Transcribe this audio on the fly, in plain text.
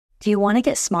Do you want to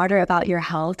get smarter about your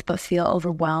health but feel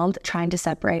overwhelmed trying to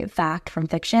separate fact from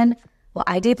fiction? Well,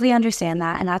 I deeply understand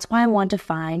that, and that's why I want to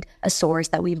find a source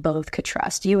that we both could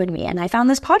trust, you and me. And I found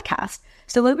this podcast.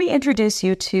 So let me introduce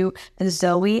you to the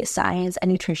Zoe Science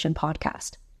and Nutrition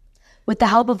podcast. With the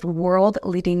help of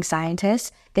world-leading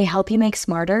scientists, they help you make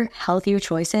smarter, healthier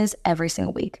choices every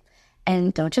single week.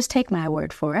 And don't just take my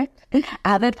word for it.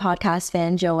 Avid podcast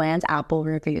fan Joanne's Apple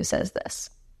review says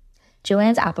this.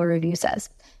 Joanne's Apple review says,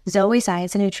 Zoe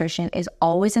Science and Nutrition is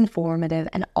always informative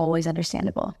and always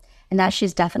understandable, and that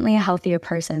she's definitely a healthier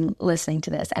person listening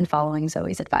to this and following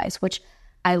Zoe's advice, which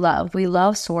I love. We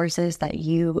love sources that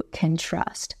you can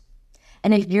trust.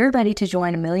 And if you're ready to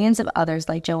join millions of others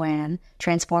like Joanne,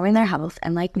 transforming their health,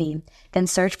 and like me, then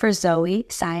search for Zoe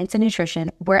Science and Nutrition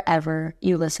wherever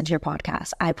you listen to your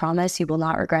podcast. I promise you will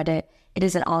not regret it. It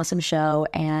is an awesome show,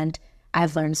 and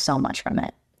I've learned so much from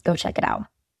it. Go check it out.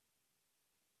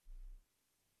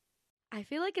 I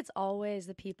feel like it's always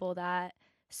the people that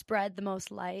spread the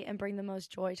most light and bring the most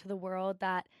joy to the world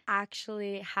that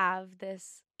actually have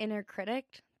this inner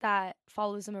critic that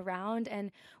follows them around,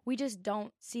 and we just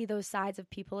don't see those sides of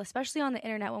people, especially on the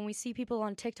internet. When we see people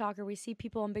on TikTok or we see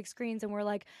people on big screens and we're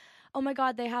like, oh my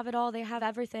God, they have it all, they have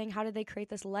everything, how did they create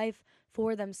this life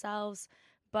for themselves?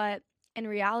 But in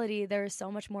reality, there is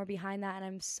so much more behind that, and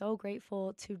I'm so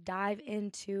grateful to dive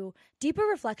into deeper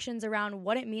reflections around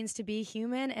what it means to be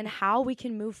human and how we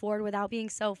can move forward without being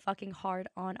so fucking hard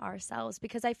on ourselves,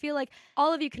 because I feel like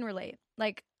all of you can relate.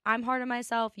 Like, I'm hard on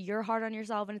myself, you're hard on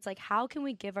yourself, and it's like, how can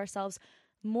we give ourselves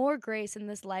more grace in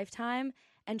this lifetime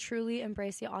and truly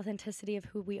embrace the authenticity of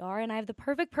who we are? And I have the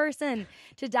perfect person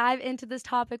to dive into this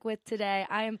topic with today.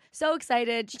 I am so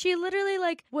excited. She literally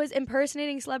was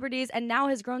impersonating celebrities and now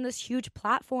has grown this huge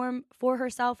platform for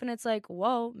herself. And it's like,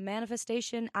 whoa,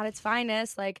 manifestation at its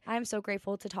finest. I'm so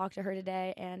grateful to talk to her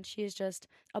today, and she is just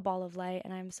a ball of light,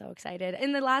 and I'm so excited.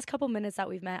 In the last couple minutes that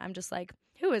we've met, I'm just like,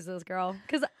 who is this girl?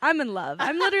 Because I'm in love.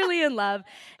 I'm literally in love.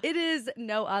 It is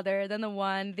no other than the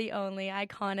one, the only,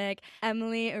 iconic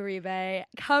Emily Uribe.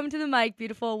 Come to the mic,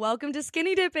 beautiful. Welcome to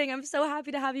Skinny Dipping. I'm so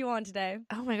happy to have you on today.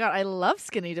 Oh my God, I love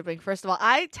Skinny Dipping. First of all,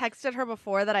 I texted her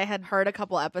before that I had heard a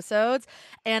couple episodes,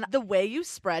 and the way you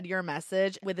spread your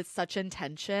message with such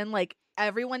intention,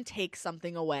 everyone takes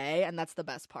something away, and that's the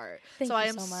best part. Thank I you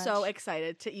am so much. so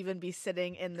excited to even be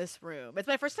sitting in this room. It's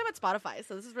my first time at Spotify,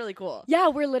 so this is really cool. Yeah,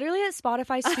 we're literally at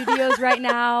Spotify Studios right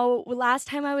now. Last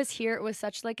time I was here, it was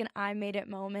such an I made it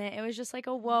moment. It was just like,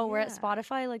 oh, whoa, we're at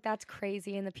Spotify. That's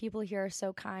crazy. And the people here are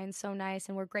so kind, so nice,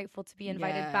 and we're grateful to be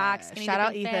invited back. Skinny Shout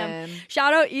out Dipping Ethan. fam.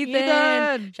 Shout out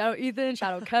Ethan. Shout out Ethan.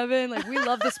 Shout out Kevin. We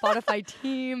love the Spotify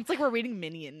team. It's like we're reading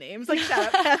Minion names. Shout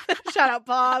out Kevin, shout out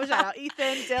Bob, shout out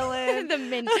Ethan, Dylan.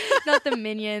 Not the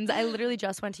Minions. I literally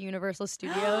just went to Universal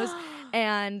Studios,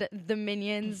 and the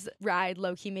Minions ride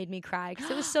low-key made me cry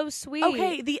because it was so sweet.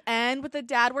 Okay, the end with the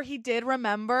dad where he did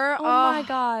remember. Oh my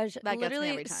gosh. That gets literally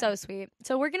me every time. So sweet.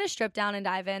 So we're going to strip down and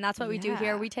dive in. That's what we do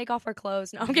here. We take off our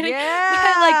clothes. No, I'm kidding.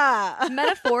 Yeah. But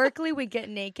metaphorically, we get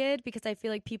naked because I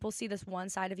feel like people see this one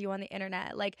side of you on the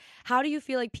internet. How do you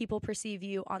feel like people perceive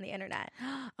you on the internet?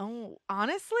 Oh,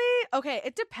 honestly? Okay,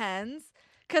 it depends.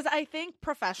 Because I think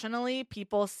professionally,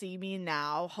 people see me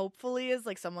now, hopefully, as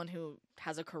someone who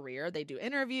has a career. They do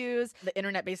interviews. The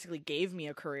internet basically gave me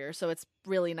a career, so it's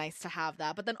really nice to have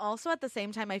that. But then also at the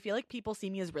same time, I feel like people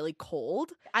see me as really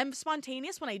cold. I'm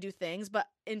spontaneous when I do things, but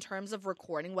in terms of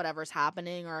recording whatever's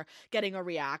happening or getting a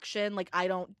reaction, I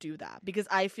don't do that because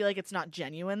I feel like it's not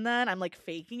genuine then. I'm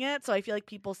faking it. So I feel like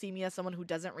people see me as someone who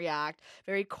doesn't react,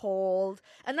 very cold.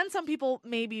 And then some people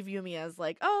maybe view me as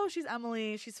oh, she's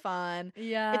Emily, she's fun.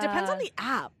 Yeah. It depends on the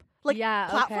app.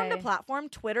 Platform to okay. platform,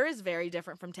 Twitter is very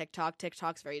different from TikTok.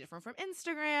 TikTok's very different from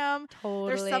Instagram. Totally.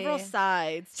 There's several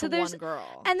sides to there's one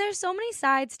girl. And there's so many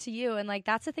sides to you. And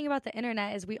that's the thing about the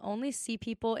internet is we only see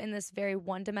people in this very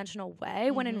one-dimensional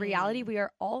way when in reality we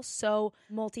are all so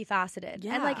multifaceted.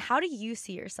 Yeah. And how do you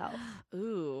see yourself?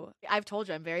 Ooh, I've told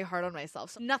you I'm very hard on myself.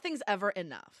 So nothing's ever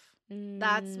enough.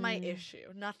 That's my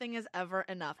issue. Nothing is ever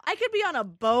enough. I could be on a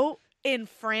boat in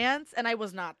France, and I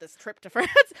was not this trip to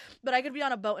France, but I could be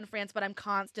on a boat in France, but I'm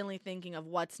constantly thinking of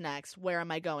what's next, where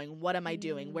am I going, what am I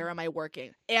doing, where am I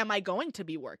working, am I going to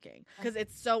be working? Because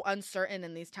it's so uncertain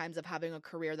in these times of having a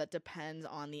career that depends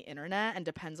on the internet and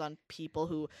depends on people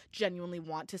who genuinely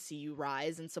want to see you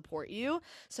rise and support you.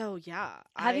 So yeah.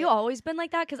 Have you always been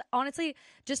like that? Because honestly,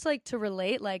 just to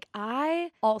relate, I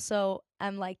also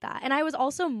am like that. And I was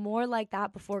also more like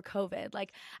that before COVID.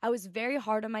 I was very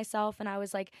hard on myself, and I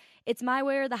was it's my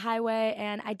way or the highway,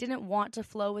 and I didn't want to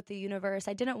flow with the universe.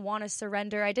 I didn't want to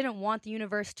surrender. I didn't want the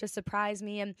universe to surprise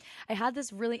me. And I had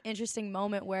this really interesting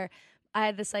moment where I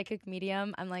had the psychic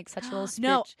medium. I'm like such a little No,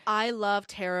 spiritual. I love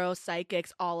tarot,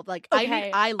 psychics, all of like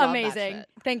Okay, I love amazing. that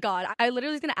shit. Thank God. I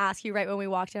literally was gonna ask you right when we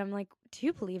walked in. I'm like, do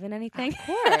you believe in anything? Of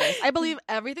course. I believe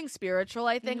everything spiritual.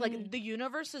 I think like Mm. the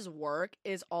universe's work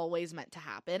is always meant to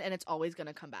happen and it's always going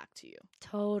to come back to you.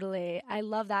 Totally. I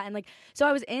love that. And like, so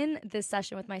I was in this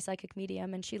session with my psychic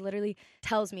medium and she literally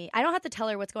tells me, I don't have to tell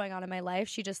her what's going on in my life.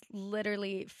 She just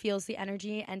literally feels the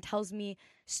energy and tells me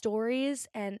stories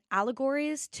and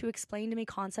allegories to explain to me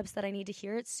concepts that I need to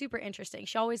hear. It's super interesting.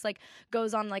 She always like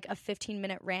goes on like a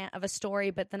 15-minute rant of a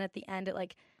story, but then at the end it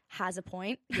like has a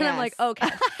point. And I'm like, Yes. okay.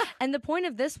 And the point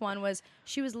of this one was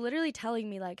she was literally telling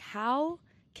me like, how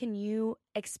can you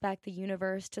expect the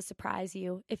universe to surprise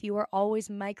you if you are always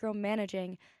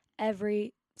micromanaging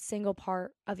every single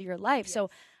part of your life? Yes. So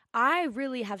I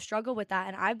really have struggled with that,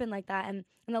 and I've been like that. And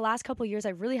in the last couple of years, I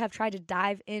really have tried to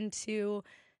dive into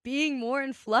being more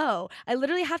in flow. I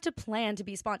literally have to plan to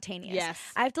be spontaneous. Yes.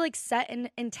 I have to like set an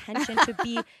intention to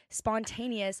be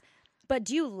spontaneous. But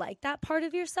do you like that part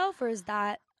of yourself, or is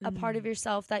that a part of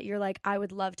yourself that you're like, I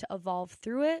would love to evolve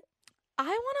through it? I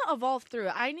want to evolve through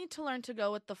it. I need to learn to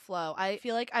go with the flow. I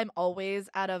feel like I'm always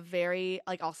at a very,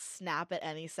 like, I'll snap at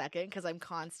any second because I'm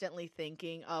constantly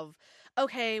thinking of,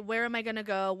 okay, where am I going to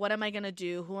go? What am I going to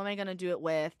do? Who am I going to do it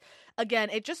with? Again,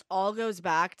 it just all goes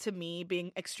back to me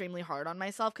being extremely hard on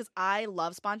myself because I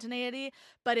love spontaneity.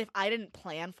 But if I didn't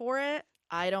plan for it,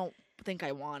 I don't think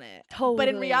I want it. Totally. But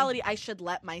in reality, I should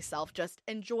let myself just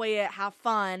enjoy it, have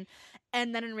fun.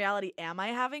 And then in reality, am I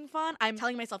having fun? I'm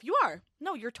telling myself, you are.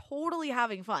 No, you're totally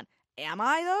having fun. Am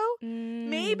I though?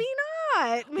 Maybe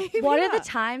not. Maybe What are not. the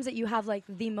times that you have like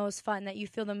the most fun, that you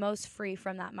feel the most free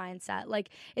from that mindset? Like,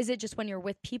 is it just when you're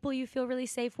with people you feel really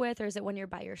safe with, or is it when you're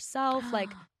by yourself?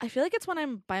 Like, I feel like it's when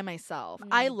I'm by myself.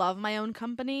 I love my own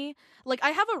company. Like, I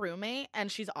have a roommate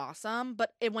and she's awesome,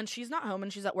 but when she's not home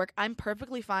and she's at work, I'm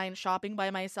perfectly fine shopping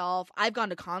by myself. I've gone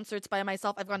to concerts by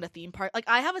myself. I've gone to theme parks. Like,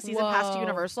 I have a season pass to Whoa.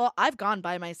 Universal. I've gone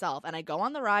by myself and I go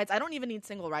on the rides. I don't even need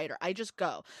single rider. I just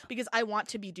go because I want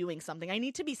to be doing something. I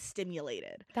need to be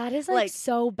stimulated. that is like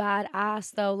so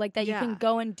badass though, like that you can Yeah.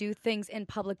 go and do things in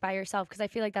public by yourself, because I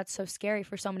feel like that's so scary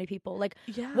for so many people. Like,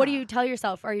 Yeah. what do you tell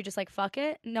yourself? Are you just like, fuck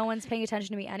it, no one's paying attention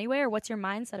to me anyway? Or what's your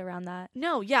mindset around that?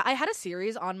 No, yeah, I had a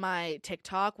series on my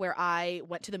TikTok where I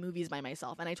went to the movies by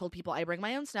myself and I told people I bring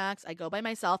my own snacks, I go by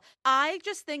myself. I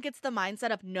just think it's the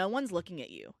mindset of no one's looking at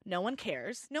you. No one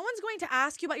cares. No one's going to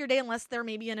ask you about your day unless they're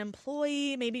maybe an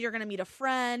employee, maybe you're going to meet a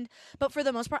friend. But for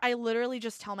the most part, I literally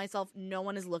just tell myself no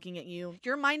one is looking at you.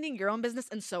 You're minding your own business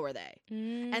and so are they.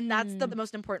 And that's the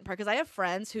most important part, because I have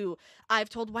friends who I've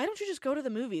told, why don't you just go to the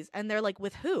movies? And they're like,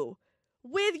 with who?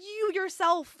 With you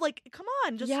yourself. Like, come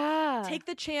on, just take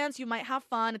the chance. You might have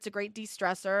fun. It's a great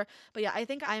de-stressor. But yeah, I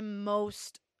think I'm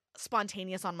most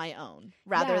spontaneous on my own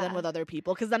rather than with other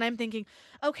people, because then I'm thinking,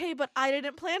 okay, but I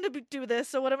didn't plan to do this,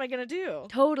 so what am I gonna do?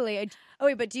 Totally. Oh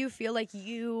wait, but do you feel like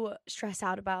you stress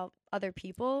out about other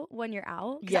people when you're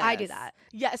out? 'Cause I do that.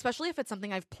 Yeah, especially if it's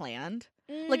something I've planned.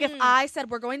 Like if I said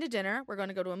we're going to dinner, we're going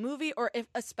to go to a movie, or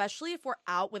especially if we're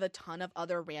out with a ton of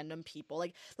other random people.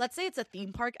 Like, let's say it's a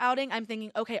theme park outing. I'm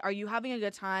thinking, okay, are you having a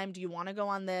good time? Do you want to go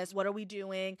on this? What are we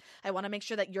doing? I want to make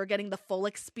sure that you're getting the full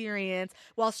experience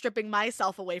while stripping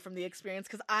myself away from the experience,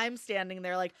 because I'm standing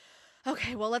there like,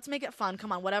 okay, well, let's make it fun.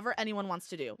 Come on, whatever anyone wants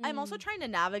to do. I'm also trying to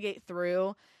navigate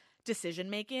through decision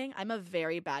making. I'm a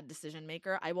very bad decision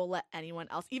maker. I will let anyone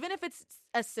else, even if it's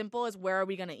as simple as where are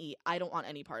we gonna eat, I don't want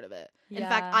any part of it. In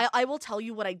fact, I will tell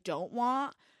you what I don't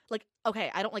want. Like, okay,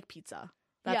 I don't like pizza.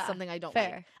 That's something I don't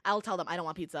like. I'll tell them I don't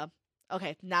want pizza.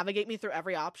 Okay, navigate me through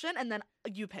every option and then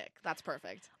you pick. That's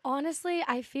perfect. Honestly,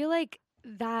 I feel like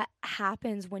that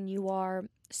happens when you are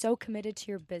so committed to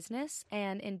your business,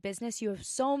 and in business you have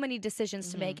so many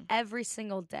decisions to make every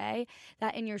single day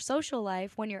that in your social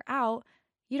life, when you're out,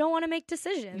 you don't want to make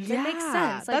decisions. It makes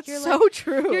sense. Like, that's you're so like,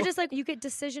 true. You're just like, you get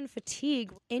decision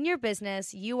fatigue. In your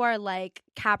business, you are like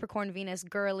Capricorn, Venus,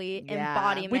 girly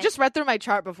embodiment. We just read through my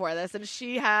chart before this, and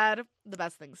she had the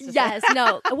best things to Yes, say.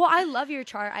 no. Well, I love your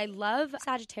chart. I love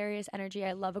Sagittarius energy.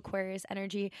 I love Aquarius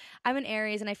energy. I'm an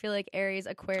Aries, and I feel like Aries,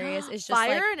 Aquarius is just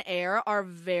Fire like, and air are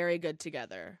very good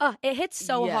together. it hits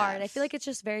so hard. I Yes. feel like it's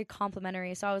just very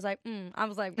complimentary. So I was like, I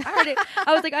was like,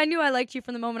 I knew I liked you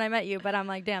from the moment I met you, but I'm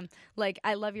like, damn, like,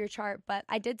 I love your chart. But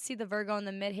I did see the Virgo in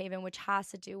the midhaven, which has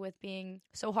to do with being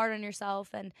so hard on yourself.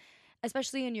 And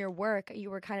especially in your work, you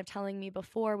were kind of telling me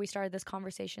before we started this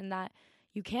conversation that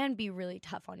you can be really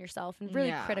tough on yourself and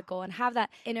really critical and have that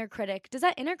inner critic. Does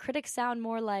that inner critic sound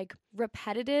more like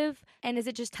repetitive? And is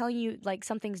it just telling you like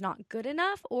something's not good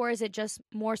enough? Or is it just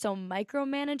more so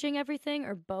micromanaging everything,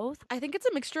 or both? I think it's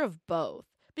a mixture of both.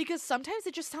 Because sometimes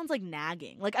it just sounds like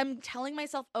nagging. Like I'm telling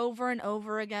myself over and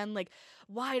over again, like,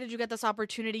 why did you get this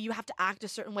opportunity? You have to act a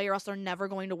certain way or else they're never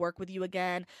going to work with you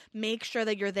again. Make sure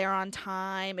that you're there on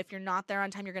time. If you're not there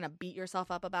on time, you're going to beat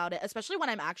yourself up about it, especially when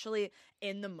I'm actually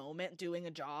in the moment doing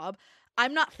a job.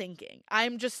 I'm not thinking.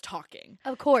 I'm just talking.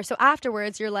 Of course. So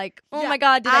afterwards, you're like, oh my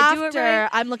God, did I do it right?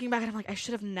 I'm looking back and I'm like, I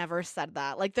should have never said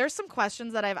that. Like, there's some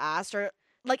questions that I've asked, or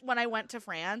like when I went to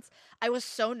France, I was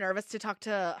so nervous to talk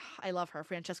to, I love her,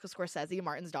 Francesca Scorsese,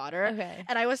 Martin's daughter. Okay.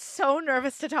 And I was so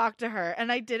nervous to talk to her.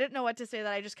 And I didn't know what to say,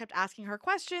 that I just kept asking her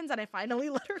questions, and I finally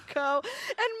let her go.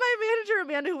 And my manager,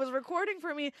 Amanda, who was recording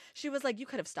for me, she was like, you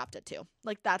could have stopped it too.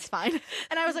 Like, that's fine.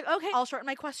 And I was like, okay, I'll shorten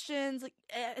my questions. Like,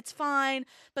 it's fine.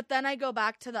 But then I go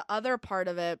back to the other part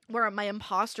of it where my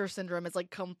imposter syndrome is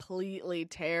like completely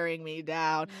tearing me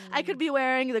down. I could be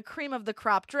wearing the cream of the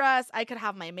crop dress. I could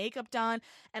have my makeup done.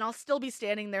 And I'll still be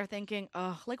standing there thinking,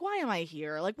 oh, like, why am I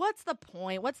here? Like, what's the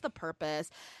point? What's the purpose?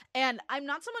 And I'm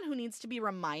not someone who needs to be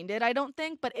reminded, I don't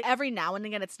think. But every now and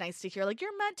again, it's nice to hear, like,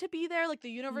 you're meant to be there. Like, the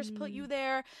universe put you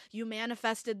there. You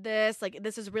manifested this. Like,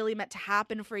 this is really meant to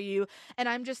happen for you. And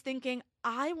I'm just thinking,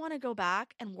 I want to go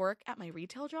back and work at my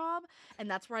retail job.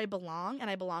 And that's where I belong. And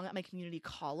I belong at my community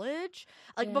college.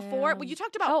 Like, before, well, you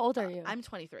talked about. How old are you? I'm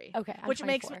 23. Okay. I'm which 24.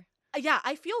 makes me. Yeah,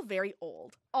 I feel very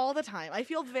old all the time. I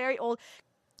feel very old.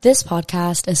 This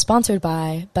podcast is sponsored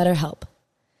by BetterHelp.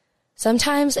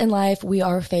 Sometimes in life, we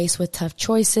are faced with tough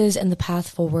choices and the path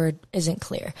forward isn't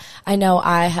clear. I know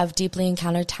I have deeply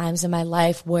encountered times in my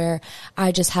life where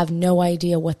I just have no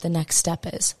idea what the next step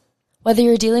is. Whether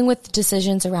you're dealing with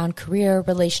decisions around career,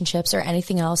 relationships, or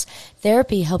anything else,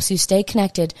 therapy helps you stay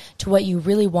connected to what you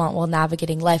really want while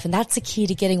navigating life. And that's the key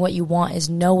to getting what you want, is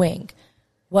knowing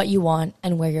what you want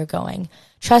and where you're going.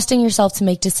 Trusting yourself to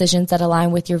make decisions that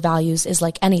align with your values is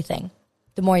like anything.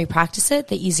 The more you practice it,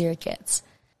 the easier it gets.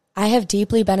 I have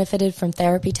deeply benefited from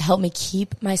therapy to help me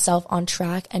keep myself on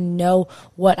track and know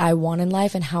what I want in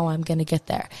life and how I'm going to get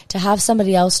there. To have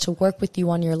somebody else to work with you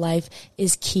on your life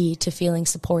is key to feeling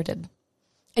supported.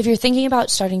 If you're thinking about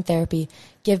starting therapy,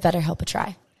 give BetterHelp a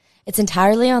try. It's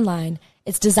entirely online.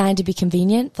 It's designed to be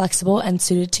convenient, flexible, and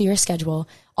suited to your schedule.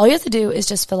 All you have to do is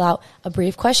just fill out a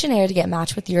brief questionnaire to get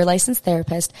matched with your licensed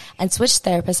therapist and switch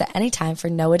therapists at any time for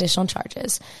no additional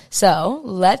charges. So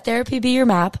let therapy be your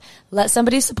map. Let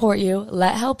somebody support you.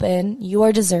 Let help in. You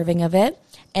are deserving of it.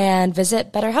 And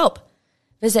visit BetterHelp.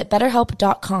 Visit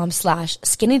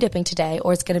BetterHelp.com/skinnydipping today,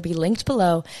 or it's going to be linked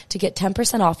below to get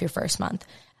 10% off your first month.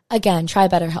 Again, try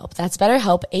BetterHelp. That's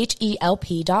BetterHelp,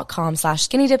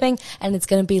 HELP.com/skinnydipping, and it's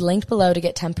going to be linked below to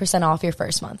get 10% off your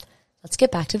first month. Let's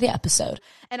get back to the episode.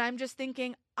 And I'm just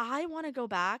thinking, I want to go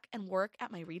back and work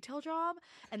at my retail job,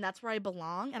 and that's where I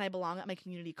belong, and I belong at my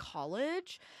community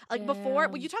college. Like before,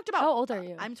 well, you talked about. How old are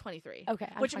you? I'm 23. Okay,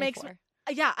 I'm which 24. Makes me.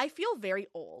 Yeah, I feel very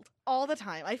old all the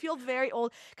time. I feel very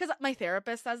old because my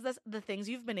therapist says this, the things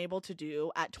you've been able to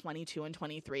do at 22 and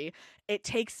 23, it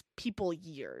takes people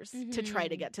years to try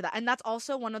to get to that. And that's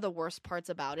also one of the worst parts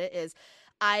about it is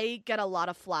I get a lot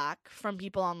of flack from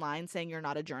people online saying you're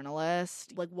not a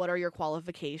journalist. Like, what are your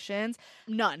qualifications?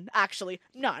 None, actually.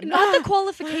 None. Not the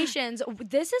qualifications.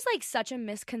 This is like such a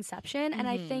misconception. And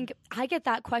I think I get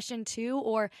that question too.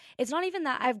 Or it's not even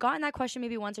that. I've gotten that question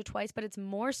maybe once or twice, but it's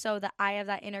more so that I have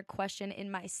that inner question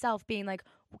in myself being like,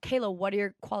 Kayla, what are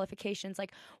your qualifications?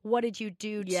 Like, what did you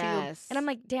do to? And I'm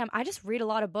like, damn, I just read a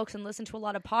lot of books and listen to a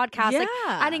lot of podcasts. Yeah. Like,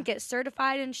 I didn't get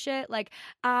certified and shit. Like,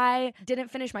 I didn't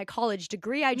finish my college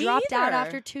degree. I dropped out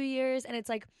after 2 years. And it's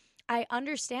like, I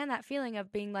understand that feeling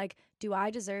of being like, do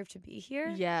I deserve to be here?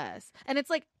 Yes. And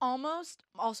it's like almost,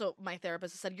 also my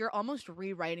therapist said, you're almost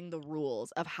rewriting the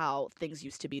rules of how things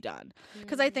used to be done.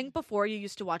 Because I think before you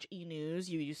used to watch E-News,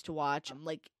 you used to watch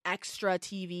like extra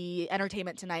TV,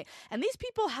 Entertainment Tonight. And these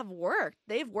people have worked.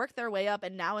 They've worked their way up.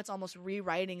 And now it's almost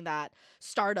rewriting that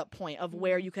startup point of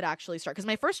where you could actually start. Because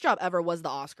my first job ever was the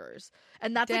Oscars.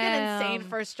 And that's like an insane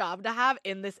first job to have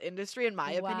in this industry, in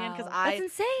my opinion. Because that's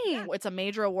insane. It's a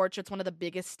major award show. It's one of the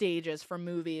biggest stages for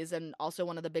movies and also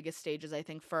one of the biggest stages, I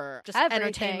think, for just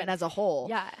entertainment as a whole.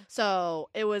 Yeah. So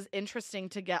it was interesting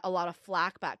to get a lot of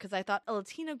flack back because I thought a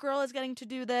Latina girl is getting to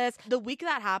do this. The week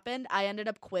that happened, I ended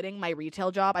up quitting my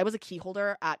retail job. I was a key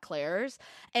holder at Claire's,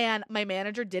 and my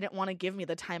manager didn't want to give me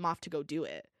the time off to go do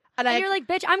it. And you're like,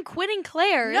 bitch, I'm quitting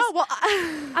Claire's. No, well,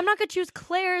 I'm not going to choose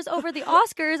Claire's over the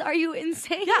Oscars. Are you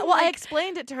insane? Yeah, well, I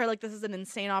explained it to her, like, this is an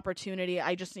insane opportunity.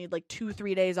 I just need, like,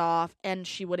 2-3 days off, and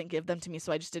she wouldn't give them to me,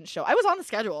 so I just didn't show. I was on the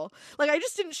schedule. Like, I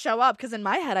just didn't show up, because in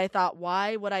my head, I thought,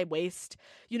 why would I waste,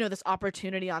 you know, this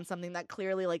opportunity on something that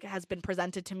clearly, like, has been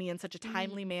presented to me in such a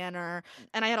timely manner?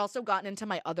 And I had also gotten into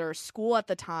my other school at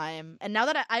the time, and now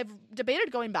that I've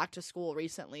debated going back to school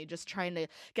recently, just trying to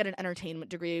get an entertainment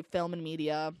degree, film and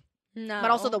media. No.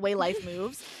 But also the way life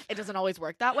moves, it doesn't always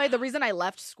work that way. The reason I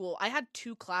left school, I had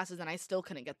 2 classes and I still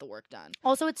couldn't get the work done.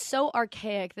 Also, it's so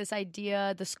archaic, this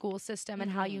idea, the school system, and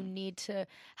how you need to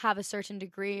have a certain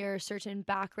degree or a certain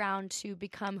background to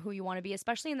become who you want to be,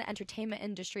 especially in the entertainment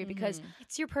industry, because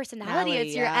it's your personality,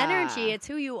 it's your energy, it's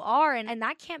who you are, and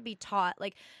that can't be taught.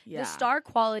 Like, the star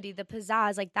quality, the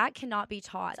pizzazz, like, that cannot be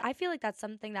taught. I feel like that's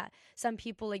something that some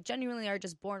people, like, genuinely are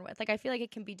just born with. Like, I feel like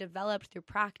it can be developed through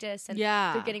practice and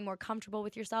through getting more comfortable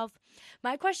with yourself.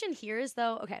 My question here is,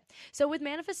 though, okay, so with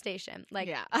manifestation, like,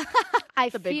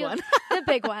 The big one. The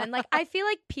big one. Like, I feel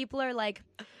like people are like,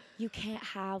 you can't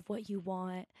have what you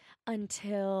want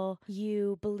until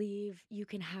you believe you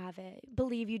can have it,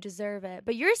 believe you deserve it.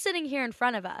 But you're sitting here in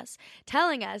front of us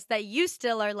telling us that you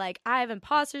still are like, I have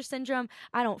imposter syndrome.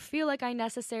 I don't feel like I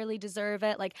necessarily deserve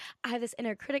it. Like, I have this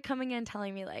inner critic coming in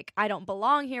telling me, like, I don't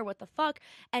belong here. What the fuck?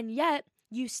 And yet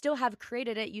you still have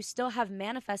created it. You still have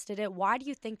manifested it. Why do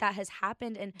you think that has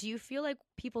happened? And do you feel like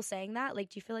people saying that, like,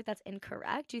 do you feel like that's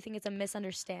incorrect? Do you think it's a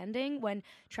misunderstanding when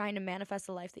trying to manifest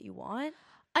the life that you want?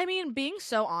 I mean, being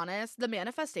so honest, the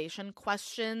manifestation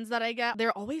questions that I get,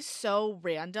 they're always so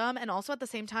random. And also at the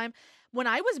same time, when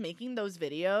I was making those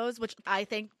videos, which I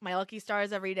thank my lucky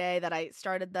stars every day that I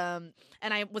started them,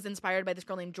 and I was inspired by this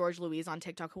girl named George Louise on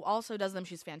TikTok who also does them.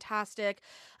 She's fantastic.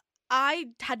 I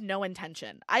had no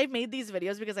intention. I made these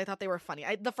videos because I thought they were funny.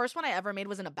 The first one I ever made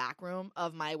was in a back room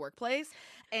of my workplace,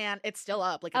 and it's still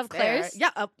up. Like, it's of Claire's?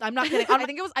 there. Yeah, I'm not kidding. I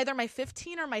think it was either my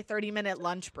 15 or my 30-minute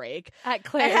lunch break. At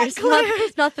Claire's.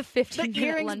 Not the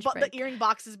 15-minute lunch break. The earring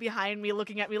boxes behind me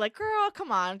looking at me like, girl,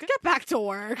 come on, get back to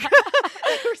work.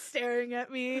 They were staring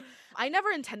at me. I never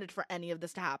intended for any of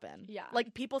this to happen. Yeah.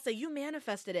 Like, people say, you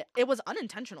manifested it. It was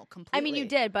unintentional completely. I mean, you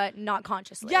did, but not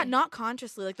consciously. Yeah, not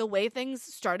consciously. Like, the way things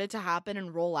started to happen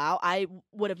and roll out, I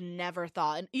would have never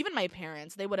thought, and even my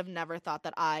parents, they would have never thought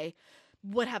that I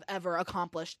would have ever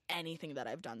accomplished anything that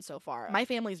I've done so far. My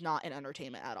family's not in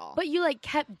entertainment at all. But you, like,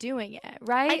 kept doing it,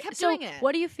 right? I kept doing it.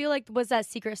 What do you feel like was that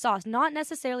secret sauce? Not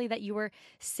necessarily that you were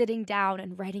sitting down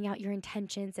and writing out your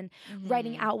intentions and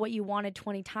writing out what you wanted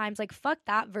 20 times. Like, fuck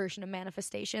that version of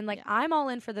manifestation. Like, I'm all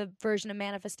in for the version of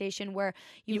manifestation where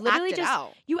you literally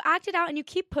you act it out and you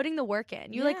keep putting the work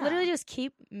in. You like literally just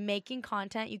keep making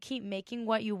content. You keep making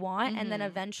what you want, and then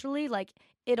eventually, like,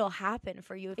 it'll happen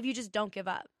for you if you just don't give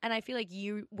up. And I feel like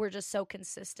you were just so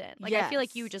consistent. Like, I feel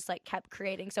like you just, like, kept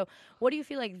creating. So what do you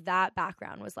feel like that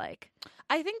background was like?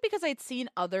 I think because I'd seen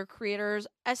other creators,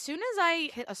 as soon as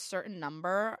I hit a certain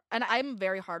number, and I'm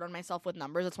very hard on myself with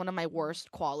numbers. It's one of my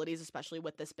worst qualities, especially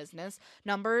with this business.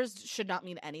 Numbers should not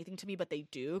mean anything to me, but they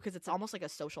do, because it's almost like a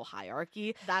social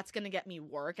hierarchy. That's going to get me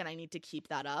work, and I need to keep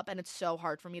that up. And it's so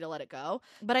hard for me to let it go.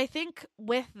 But I think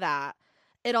with that,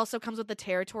 it also comes with the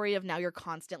territory of now you're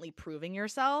constantly proving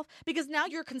yourself, because now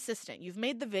you're consistent. You've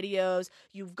made the videos,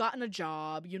 you've gotten a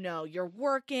job, you know, you're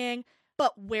working,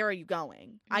 but where are you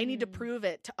going? I need to prove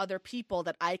it to other people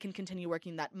that I can continue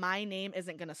working, that my name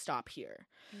isn't going to stop here.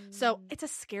 So it's a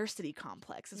scarcity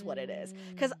complex is what it is,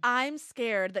 because I'm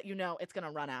scared that, you know, it's going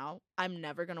to run out. I'm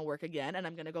never going to work again, and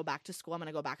I'm going to go back to school. I'm going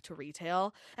to go back to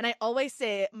retail. And I always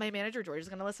say, my manager, George, is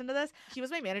going to listen to this. He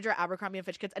was my manager at Abercrombie &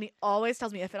 Fitch Kids, and he always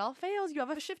tells me, if it all fails, you have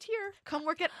a shift here. Come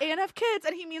work at A&F Kids.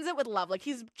 And he means it with love. Like,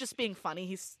 he's just being funny.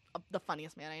 He's the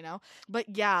funniest man I know.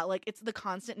 But yeah, like, it's the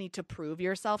constant need to prove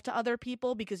yourself to other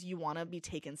people because you want to be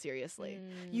taken seriously.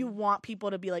 You want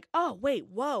people to be like, oh, wait,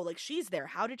 whoa, like, she's there.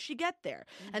 How did she get there?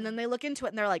 And then they look into it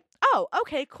and they're like, oh,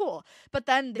 okay, cool. But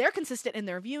then they're consistent in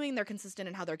their viewing. They're consistent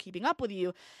in how they're keeping up with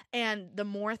you. And the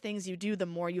more things you do, the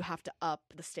more you have to up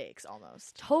the stakes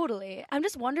almost. Totally. I'm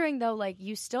just wondering, though, like,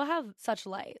 you still have such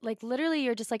light. Like, literally,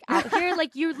 you're just, like, out here.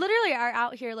 Like, you literally are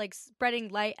out here, like, spreading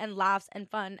light and laughs and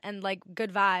fun and, like,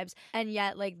 good vibes. And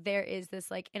yet, like, there is this,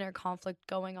 like, inner conflict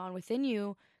going on within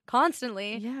you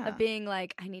constantly of being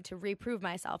like, I need to reprove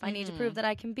myself. I need to prove that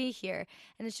I can be here.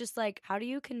 And it's just like, how do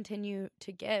you continue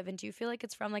to give? And do you feel like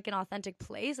it's from, like, an authentic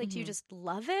place? Like, do you just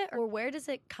love it? Or where does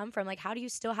it come from? Like, how do you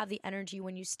still have the energy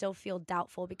when you still feel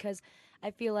doubtful? Because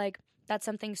I feel like that's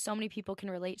something so many people can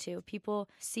relate to. People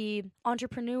see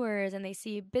entrepreneurs and they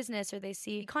see business or they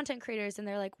see content creators and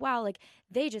they're like, wow, like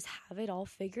they just have it all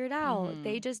figured out.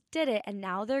 They just did it and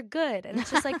now they're good. And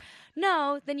it's just like,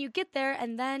 no, then you get there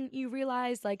and then you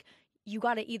realize like you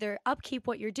got to either upkeep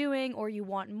what you're doing or you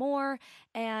want more.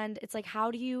 And it's like,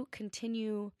 how do you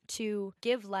continue to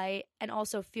give light and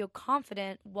also feel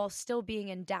confident while still being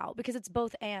in doubt? Because it's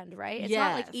both and, right? It's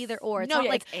not like either or. It's not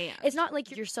like it's not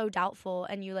like you're so doubtful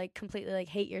and you like completely like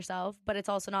hate yourself, but it's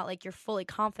also not like you're fully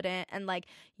confident and like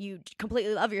you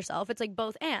completely love yourself. It's like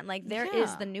both and. Like there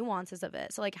is the nuances of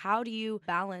it. So like how do you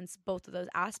balance both of those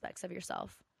aspects of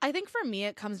yourself? I think for me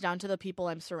it comes down to the people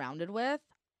I'm surrounded with.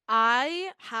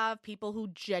 I have people who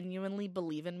genuinely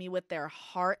believe in me with their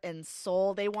heart and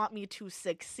soul. They want me to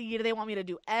succeed. They want me to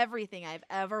do everything I've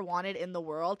ever wanted in the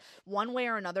world. One way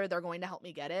or another, they're going to help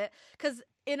me get it. Because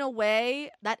in a way,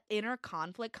 that inner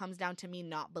conflict comes down to me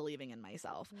not believing in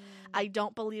myself. I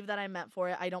don't believe that I'm meant for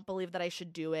it. I don't believe that I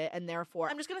should do it. And therefore,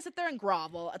 I'm just going to sit there and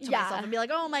grovel to myself and be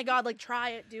like, oh my God, like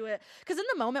try it, do it. Because in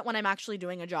the moment when I'm actually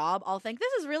doing a job, I'll think,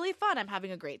 this is really fun. I'm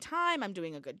having a great time. I'm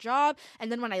doing a good job.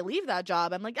 And then when I leave that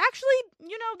job, I'm like, actually,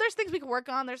 you know, there's things we could work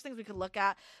on. There's things we could look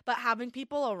at. But having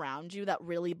people around you that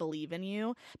really believe in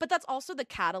you. But that's also the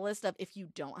catalyst of if you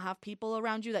don't have people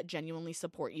around you that genuinely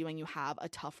support you and you have a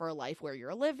tougher life where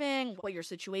you're living, what your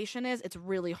situation is, it's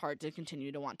really hard to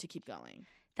continue to want to keep going.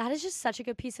 That is just such a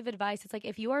good piece of advice. It's like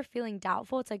if you are feeling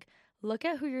doubtful, it's like look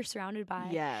at who you're surrounded by.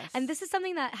 Yes. And this is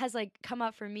something that has like come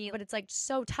up for me, but it's like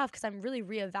so tough because I'm really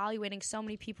reevaluating so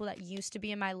many people that used to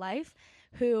be in my life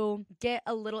who get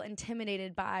a little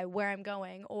intimidated by where I'm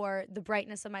going or the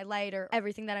brightness of my light or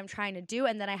everything that I'm trying to do.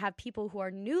 And then I have people who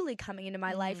are newly coming into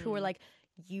my life who are like,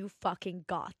 you fucking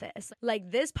got this.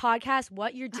 Like this podcast,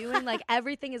 what you're doing, like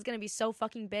everything is going to be so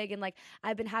fucking big. And like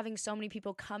I've been having so many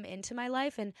people come into my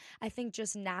life. And I think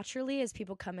just naturally as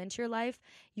people come into your life,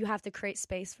 you have to create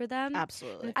space for them.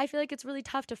 Absolutely. And I feel like it's really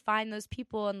tough to find those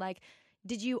people. And like,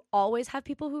 did you always have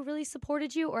people who really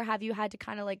supported you, or have you had to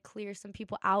kind of like clear some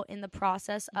people out in the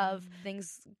process of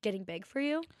things getting big for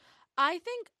you? I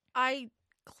think I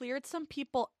cleared some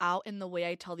people out in the way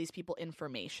I tell these people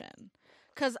information.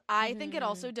 Because I think it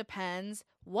also depends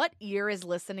what ear is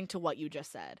listening to what you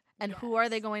just said. And who are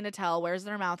they going to tell? Where's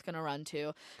their mouth going to run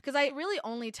to? Because I really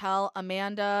only tell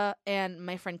Amanda and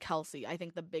my friend Kelsey, I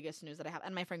think the biggest news that I have.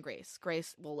 And my friend Grace.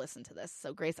 Grace will listen to this.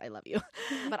 So Grace, I love you.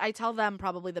 But I tell them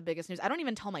probably the biggest news. I don't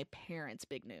even tell my parents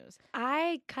big news.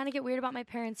 I kind of get weird about my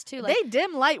parents too. Like, they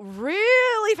dim light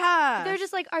really fast. They're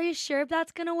just like, are you sure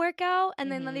that's going to work out?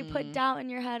 And then they put doubt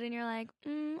in your head and you're like,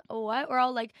 what? Or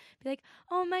I'll like be like,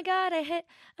 oh my God, I hit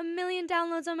 1 million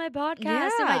downloads on my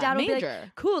podcast. And my dad will be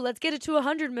like, cool, let's get it to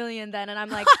 100 million then. And I'm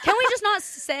like, can we just not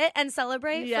sit and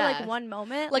celebrate for like one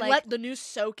moment? Like let the news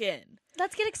soak in.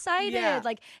 Let's get excited. Yeah.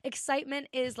 Like excitement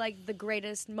is like the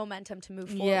greatest momentum to move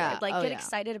forward. Like get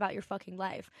excited about your fucking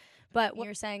life. But when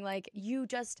you're saying like you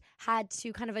just had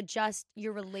to kind of adjust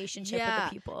your relationship with the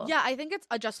people. Yeah, I think it's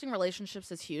adjusting relationships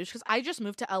is huge because I just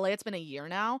moved to LA. It's been a year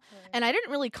now. And I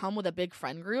didn't really come with a big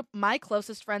friend group. My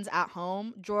closest friends at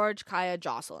home, George, Kaya,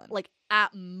 Jocelyn. Like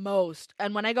at most.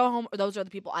 And when I go home, those are the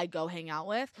people I go hang out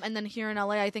with. And then here in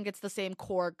LA, I think it's the same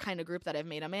core kind of group that I've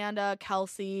made. Amanda,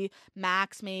 Kelsey,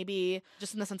 Max maybe,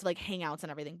 just in the sense of like hangouts and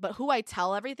everything. But who I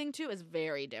tell everything to is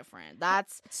very different.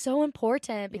 That's so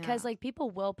important because like people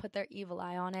will put their evil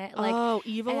eye on it. Like,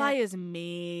 evil eye is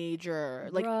major.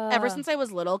 Like ever since I was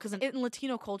little, because in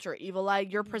Latino culture, evil eye,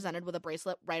 you're presented with a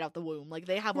bracelet right out the womb. Like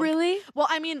they have one. Really? Well,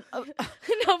 I mean,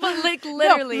 no, but like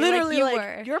literally like you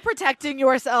were. You're protecting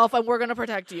yourself and we're going to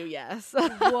protect you, yes.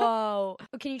 Whoa.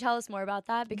 Can you tell us more about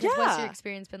that? Because what's your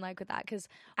experience been like with that? Because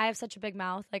I have such a big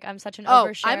mouth. Like I'm such an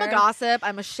oversharer. I'm a gossip.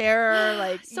 I'm a sharer.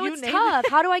 Like so it's tough.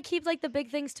 How do I keep like the big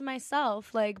things to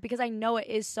myself? Like because I know it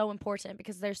is so important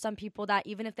because there's some people that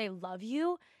even if they love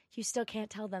you, you still can't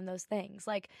tell them those things.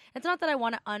 Like, it's not that I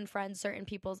want to unfriend certain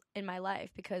people in my life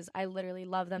because I literally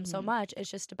love them so much. It's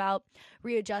just about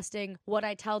readjusting what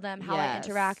I tell them, how I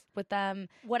interact with them,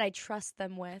 what I trust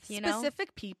them with, you know?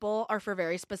 Specific people are for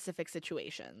very specific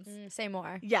situations. Say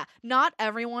more. Yeah. Not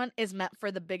everyone is meant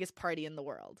for the biggest party in the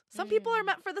world. Some people are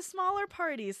meant for the smaller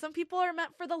parties. Some people are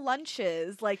meant for the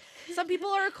lunches. Like, some people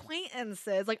are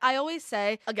acquaintances. Like, I always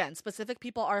say, again, specific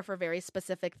people are for very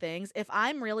specific things. If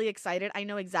I'm really excited, I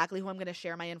know exactly who I'm going to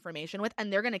share my information with,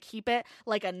 and they're going to keep it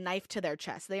like a knife to their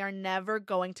chest. They are never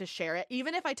going to share it.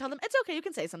 Even if I tell them, it's okay, you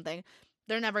can say something.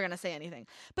 They're never going to say anything.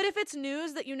 But if it's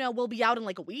news that, will be out in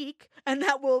like a week and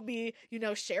that will be,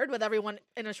 shared with everyone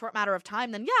in a short matter of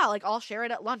time, then yeah, like I'll share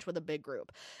it at lunch with a big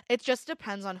group. It just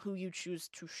depends on who you choose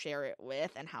to share it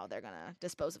with and how they're going to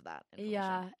dispose of that information.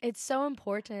 Yeah, it's so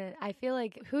important. I feel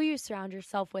like who you surround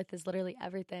yourself with is literally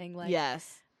everything. Like,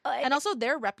 yes. And also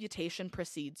their reputation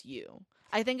precedes you.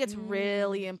 I think it's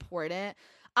really important.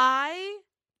 I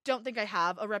don't think I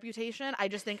have a reputation. I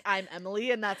just think I'm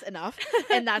Emily and that's enough.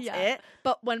 And that's it.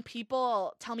 But when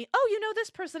people tell me, oh, you know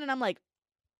this person, and I'm like,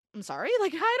 I'm sorry?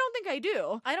 Like, I don't think I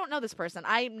do. I don't know this person.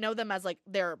 I know them as like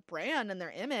their brand and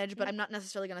their image, but I'm not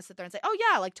necessarily going to sit there and say, oh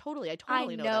yeah, like totally. I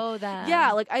totally know them.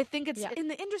 Yeah, like I think it's in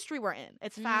the industry we're in.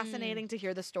 It's fascinating to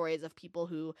hear the stories of people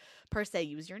who per se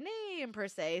use your name, per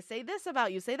se say this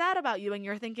about you, say that about you, and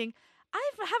you're thinking,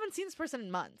 I haven't seen this person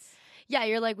in months. Yeah,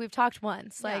 you're like, we've talked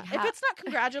once. Yeah. Like, if it's not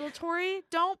congratulatory,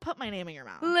 don't put my name in your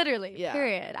mouth. Literally,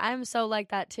 period. I'm so like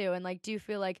that too. And like, do you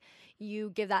feel like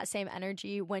you give that same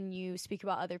energy when you speak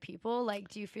about other people? Like,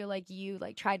 do you feel like you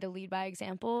like tried to lead by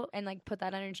example and like put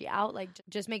that energy out? Like,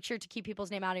 just make sure to keep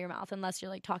people's name out of your mouth unless you're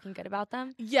like talking good about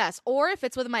them. Yes, or if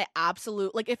it's with my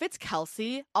absolute, like if it's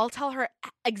Kelsey, I'll tell her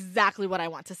exactly what I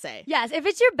want to say. Yes, if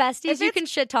it's your besties, you can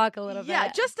shit talk a little bit.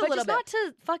 Yeah, just a little bit. Not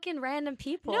to fucking random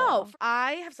people. No,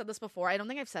 I have said this before. I don't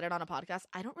think I've said it on a podcast.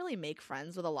 I don't really make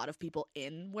friends with a lot of people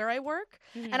in where I work.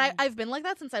 And I've been like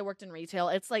that since I worked in retail.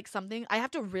 It's like something I have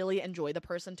to really enjoy the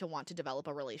person to want to develop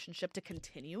a relationship to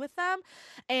continue with them.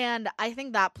 And I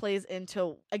think that plays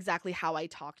into exactly how I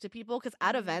talk to people, because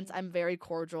at events, I'm very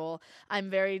cordial. I'm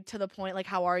very to the point, like,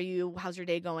 how are you? How's your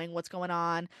day going? What's going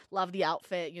on? Love the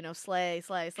outfit, slay,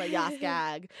 yas,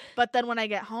 gag. But then when I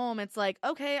get home, it's like,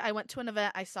 okay, I went to an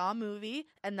event, I saw a movie,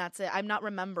 and that's it. I'm not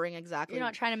remembering exactly. You're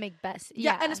not trying to make best.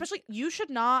 Yeah, and especially you should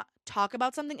not talk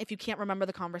about something if you can't remember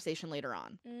the conversation later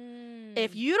on.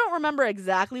 If you don't remember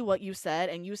exactly what you said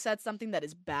and you said something that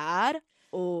is bad,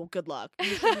 oh, good luck.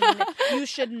 You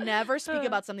should never speak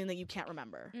about something that you can't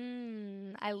remember.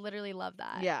 I literally love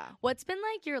that. Yeah. What's been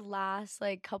like your last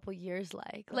like couple years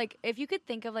like? Like if you could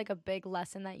think of like a big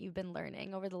lesson that you've been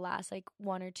learning over the last like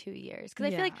 1 or 2 years, because I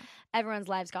feel like everyone's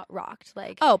lives got rocked.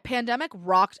 Like, oh, pandemic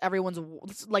rocked everyone's,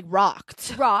 like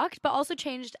rocked, but also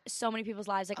changed so many people's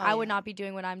lives. Like I would not be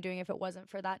doing what I'm doing if it wasn't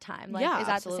for that time. Like, is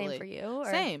that absolutely the same for you? Or?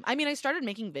 Same. I mean, I started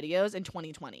making videos in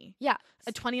 2020. Yeah.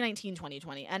 2019,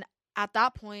 2020. And at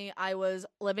that point, I was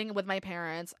living with my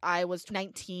parents. I was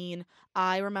 19.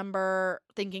 I remember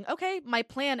thinking, okay, my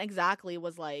plan exactly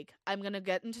was like, I'm going to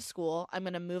get into school. I'm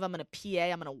going to move. I'm going to PA.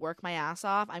 I'm going to work my ass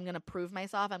off. I'm going to prove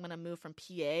myself. I'm going to move from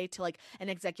PA to like an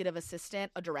executive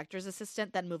assistant, a director's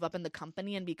assistant, then move up in the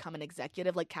company and become an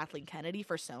executive like Kathleen Kennedy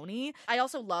for Sony. I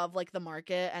also love like the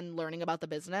market and learning about the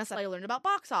business. I learned about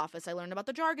box office. I learned about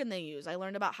the jargon they use. I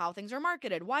learned about how things are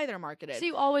marketed, why they're marketed. So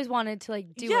you always wanted to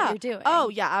like do what you're doing. Oh,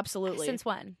 yeah, absolutely. Since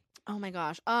when? Oh my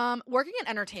gosh. Working in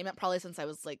entertainment probably since I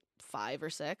was like 5 or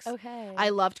 6. Okay. I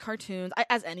loved cartoons.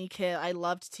 As any kid, I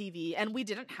loved TV, and we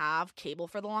didn't have cable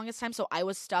for the longest time, so I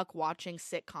was stuck watching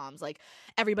sitcoms like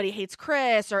Everybody Hates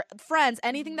Chris or Friends,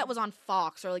 anything that was on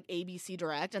Fox or like ABC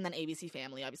Direct, and then ABC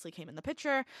Family obviously came in the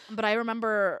picture. But I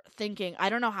remember thinking, I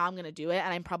don't know how I'm going to do it,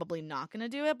 and I'm probably not going to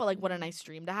do it, but like what a nice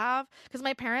dream to have, because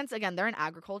my parents, again, they're in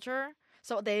agriculture.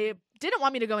 So they didn't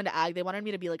want me to go into ag. They wanted me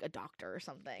to be like a doctor or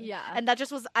something. Yeah. And that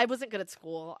just was, I wasn't good at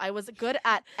school. I was good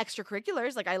at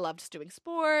extracurriculars. Like I loved doing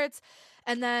sports.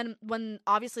 And then when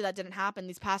obviously that didn't happen,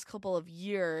 these past couple of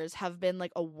years have been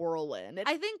like a whirlwind.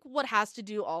 I think what has to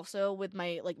do also with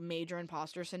my like major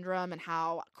imposter syndrome and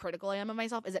how critical I am of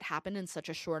myself is it happened in such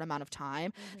a short amount of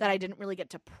time that I didn't really get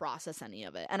to process any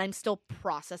of it. And I'm still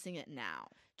processing it now.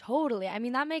 Totally. I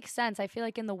mean, that makes sense. I feel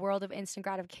like in the world of instant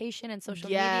gratification and social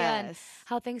media and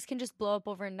how things can just blow up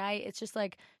overnight, it's just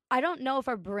like, I don't know if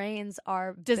our brains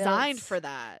are designed built. for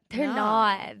that. They're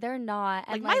not. They're not.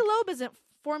 Like my lobe isn't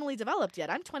formally developed yet.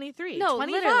 I'm 23. No,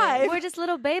 25. literally. We're just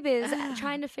little babies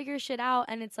trying to figure shit out,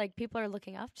 and it's like people are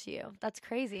looking up to you. That's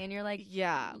crazy. And you're like,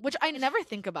 yeah, which I never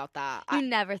think about that. You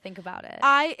never think about it.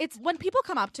 It's when people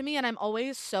come up to me, and I'm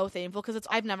always so thankful because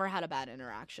I've never had a bad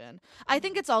interaction. I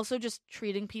think it's also just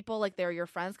treating people like they're your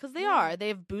friends, because they are.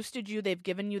 They've boosted you. They've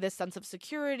given you this sense of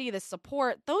security, this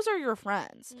support. Those are your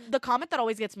friends. The comment that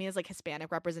always gets me is like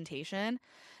Hispanic representation.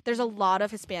 There's a lot of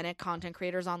Hispanic content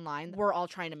creators online. We're all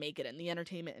trying to make it in the entertainment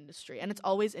entertainment industry. And it's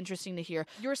always interesting to hear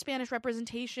your Spanish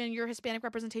representation, your Hispanic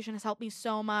representation has helped me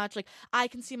so much. Like, I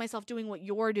can see myself doing what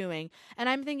you're doing. And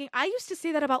I'm thinking, I used to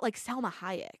say that about like Selma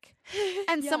Hayek.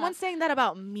 And someone saying that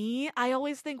about me, I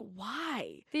always think,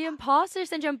 why? The imposter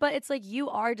syndrome, but it's like you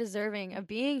are deserving of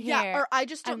being here. Yeah, or I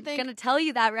just don't think. I'm gonna tell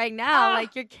you that right now.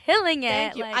 Like, you're killing it.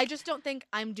 Thank you. Like, I just don't think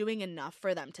I'm doing enough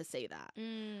for them to say that.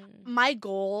 My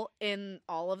goal in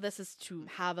all of this is to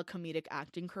have a comedic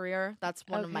acting career. That's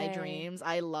one of my dreams.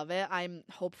 I love it. I'm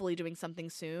hopefully doing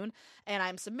something soon, and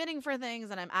I'm submitting for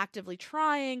things, and I'm actively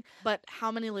trying. But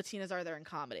how many Latinas are there in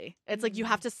comedy? It's like you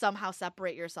have to somehow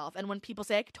separate yourself. And when people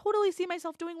say, I could totally see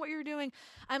myself doing what you're doing,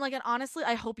 I'm like, and honestly,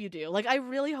 I hope you do. Like, I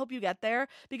really hope you get there,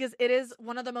 because it is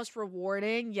one of the most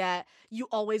rewarding, yet you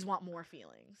always want more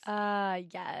feelings.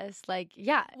 Yes. Like,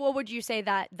 yeah. What would you say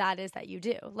that is that you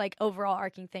do? Like, overall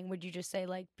arcing thing, would you just say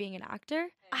like being an actor?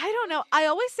 I don't know. I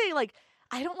always say like,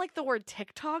 I don't like the word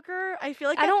TikToker. I feel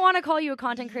like I don't want to call you a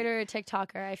content creator or a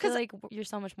TikToker. I feel like you're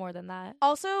so much more than that.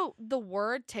 Also, the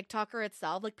word TikToker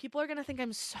itself, like, people are going to think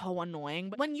I'm so annoying.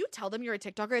 But when you tell them you're a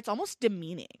TikToker, it's almost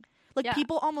demeaning. Like,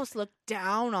 people almost look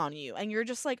down on you. And you're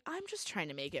just like, I'm just trying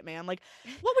to make it, man. Like,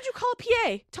 what would you call a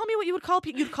PA? Tell me what you would call a PA.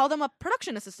 You'd call them a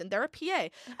production assistant. They're a PA.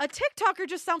 A TikToker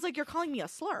just sounds like you're calling me a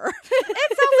slur.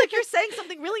 It sounds like you're saying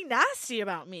something really nasty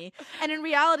about me. And in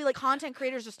reality, like, content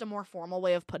creator is just a more formal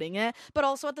way of putting it. But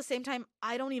also at the same time,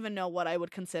 I don't even know what I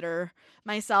would consider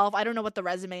myself. I don't know what the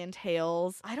resume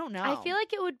entails. I don't know. I feel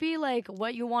like it would be like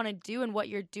what you want to do and what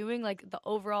you're doing. Like, the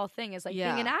overall thing is like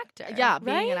being an actor. Yeah, right?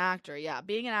 being an actor. Yeah,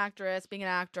 being an actress, being an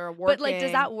actor, working. But like,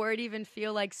 does that word even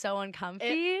feel like so uncomfy?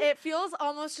 It feels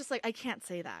almost just like I can't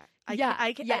say that.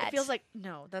 It feels like,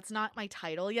 no, that's not my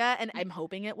title yet, and I'm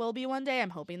hoping it will be one day. I'm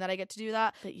hoping that I get to do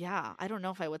that. But yeah, I don't know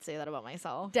if I would say that about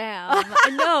myself. Damn.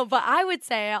 No, but I would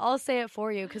say, I'll say it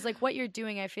for you, because like what you're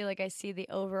doing, I feel like I see the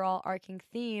overall arcing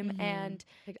theme, and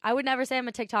like, I would never say I'm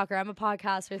a TikToker. I'm a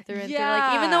podcaster through and through.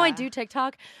 Like, even though I do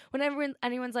TikTok, whenever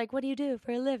anyone's like, what do you do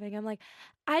for a living? I'm like,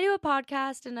 I do a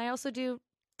podcast, and I also do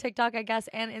TikTok, I guess,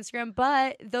 and Instagram,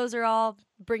 but those are all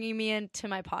bringing me into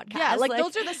my podcast. Yeah, like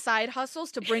those are the side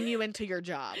hustles to bring you into your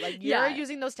job. Like, you're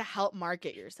using those to help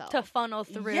market yourself. To funnel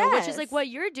through, which is like what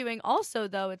you're doing also,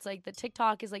 though. It's like the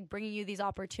TikTok is like bringing you these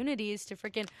opportunities to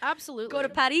freaking absolutely go to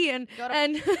Paris and go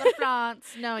to France.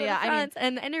 No,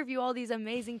 and interview all these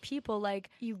amazing people.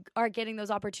 Like, you are getting those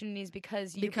opportunities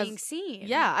because you're being seen.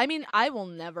 Yeah, I mean, I will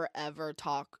never ever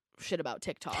talk shit about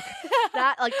TikTok.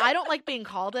 That, like, I don't like being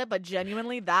called it, but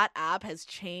genuinely that app has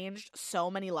changed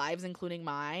so many lives, including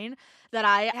mine, that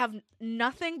I have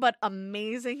nothing but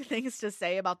amazing things to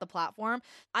say about the platform.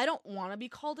 I don't want to be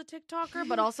called a TikToker,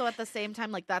 but also at the same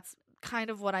time, like, that's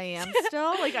kind of what I am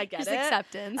still. Like, I get just it.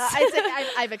 Acceptance.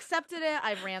 I've accepted it.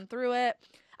 I've ran through it.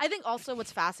 I think also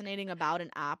what's fascinating about an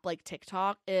app like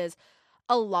TikTok is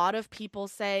a lot of people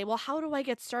say, well, how do I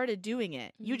get started doing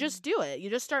it? You just do it. You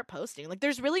just start posting. Like,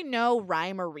 there's really no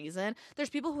rhyme or reason. There's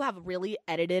people who have really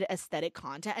edited aesthetic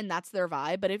content, and that's their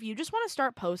vibe. But if you just want to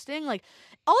start posting, like,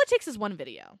 all it takes is one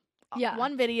video. Yeah.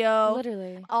 One video.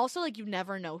 Literally. Also, like, you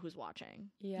never know who's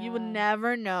watching. Yeah. You would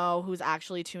never know who's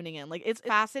actually tuning in. Like, it's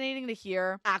fascinating to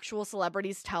hear actual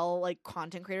celebrities tell, like,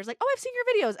 content creators, like, oh, I've seen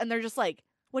your videos. And they're just like,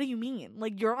 what do you mean?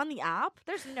 Like, you're on the app?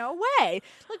 There's no way. Like,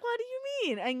 what do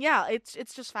you mean? And yeah, it's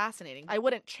just fascinating. I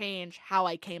wouldn't change how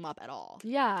I came up at all.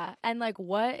 Yeah. And like,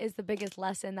 what is the biggest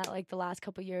lesson that like the last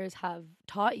couple years have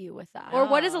taught you with that? Or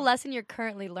what is a lesson you're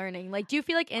currently learning? Like, do you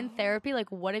feel like in therapy, like,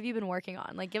 what have you been working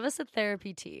on? Like, give us a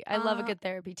therapy tea. I love a good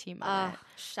therapy tea moment.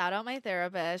 Shout out my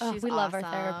therapist. She's we awesome. love our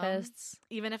therapists.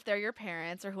 Even if they're your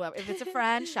parents or whoever. If it's a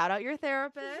friend, shout out your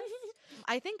therapist.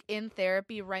 I think in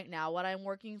therapy right now, what I'm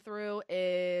working through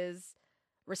is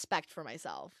respect for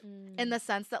myself, in the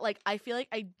sense that, like, I feel like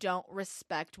I don't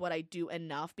respect what I do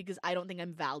enough because I don't think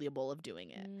I'm valuable of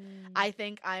doing it. I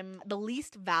think I'm the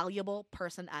least valuable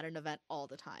person at an event all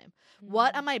the time.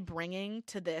 What am I bringing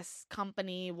to this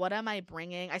company? What am I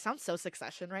bringing? I sound so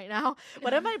Succession right now.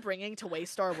 What am I bringing to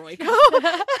Waystar Royco?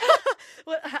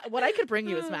 What I could bring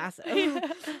you is massive.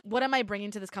 What am I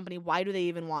bringing to this company? Why do they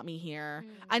even want me here?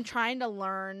 I'm trying to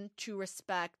learn to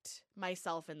respect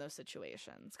myself in those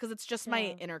situations because it's just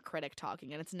my inner critic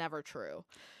talking, and it's never true.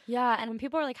 Yeah, and when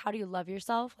people are like, how do you love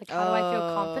yourself? Like, how do I feel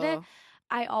confident?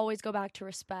 I always go back to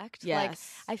respect. Yes.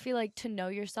 Like, I feel like to know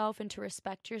yourself and to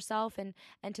respect yourself and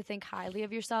to think highly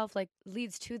of yourself, like,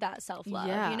 leads to that self-love.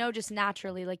 Yeah. You know, just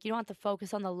naturally. Like, you don't have to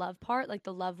focus on the love part. Like,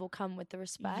 the love will come with the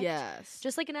respect. Yes.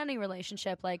 Just like in any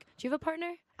relationship. Like, do you have a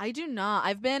partner? I do not.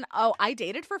 I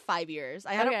dated for 5 years.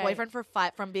 I had a boyfriend for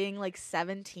from being like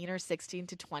 17 or 16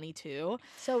 to 22.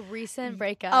 So recent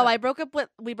breakup. Oh,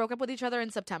 we broke up with each other in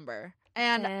September.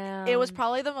 And Damn. it was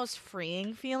probably the most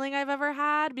freeing feeling I've ever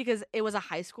had because it was a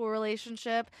high school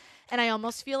relationship. And I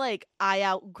almost feel like I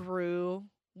outgrew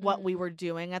what we were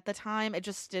doing at the time. It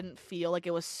just didn't feel like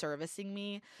it was servicing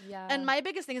me. Yeah. And my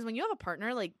biggest thing is when you have a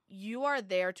partner, like you are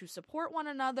there to support one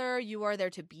another. You are there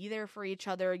to be there for each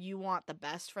other. You want the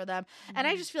best for them. And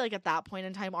I just feel like at that point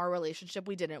in time, our relationship,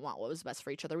 we didn't want what was best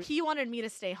for each other. He wanted me to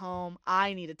stay home.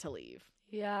 I needed to leave.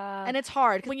 Yeah. And it's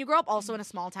hard. When you grow up also in a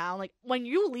small town, like when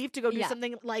you leave to go do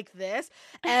something like this,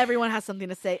 everyone has something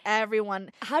to say.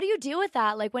 Everyone. How do you deal with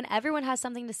that? Like when everyone has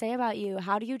something to say about you,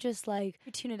 how do you just like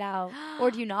tune it out?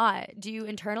 Or do you not? Do you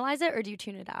internalize it or do you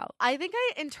tune it out? I think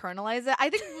I internalize it. I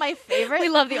think my favorite. We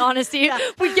love the honesty.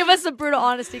 We give us a brutal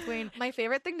honesty queen. My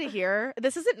favorite thing to hear,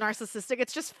 this isn't narcissistic,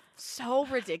 it's just so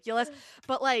ridiculous.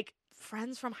 But like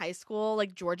friends from high school,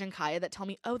 like George and Kaya, that tell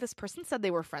me, oh, this person said they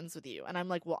were friends with you. And I'm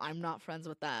like, well, I'm not friends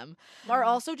with them. Or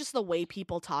also just the way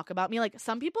people talk about me. Like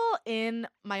some people in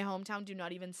my hometown do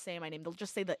not even say my name. They'll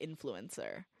just say the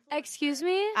influencer. Excuse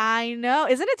me? I know.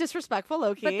 Isn't it disrespectful,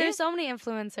 low-key? But there's so many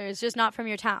influencers, just not from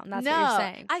your town. That's no, what you're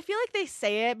saying. I feel like they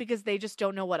say it because they just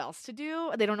don't know what else to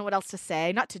do. They don't know what else to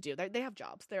say. Not to do. They have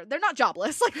jobs. They're not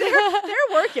jobless. Like they're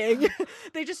working.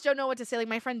 They just don't know what to say. Like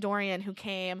my friend Dorian, who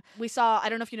came, we saw. I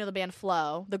don't know if you know the band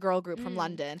Flow, the girl group from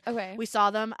London. Okay. We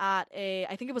saw them at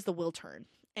I think it was the Wiltern.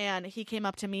 And he came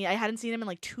up to me. I hadn't seen him in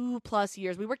like 2+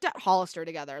 years. We worked at Hollister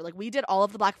together. Like we did all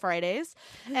of the Black Fridays.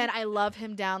 And I love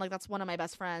him down. Like that's one of my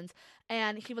best friends.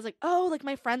 And he was like, oh, like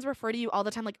my friends refer to you all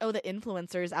the time. Like, oh, the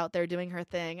influencer's out there doing her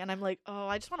thing. And I'm like, oh,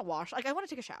 I just want to wash. Like I want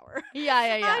to take a shower. Yeah.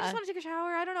 I just want to take a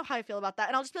shower. I don't know how I feel about that.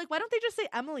 And I'll just be like, why don't they just say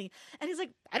Emily? And he's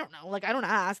like, I don't know. Like I don't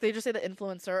ask. They just say the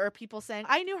influencer. Or people saying,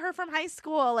 I knew her from high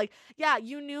school. Like, yeah,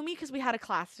 you knew me because we had a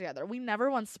class together. We never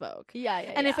once spoke. Yeah.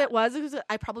 And if it was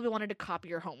I probably wanted to copy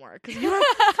your homework because you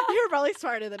were probably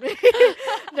smarter than me.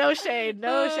 No shade.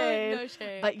 No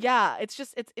shade. But yeah,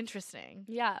 it's interesting.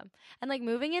 Yeah. And like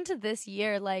moving into this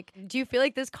year, like, do you feel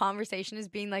like this conversation is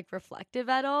being like reflective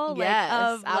at all? Yes, like,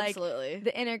 of, absolutely. Like,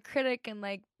 the inner critic and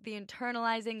like the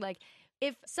internalizing, like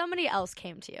if somebody else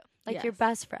came to you, like Yes. your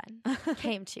best friend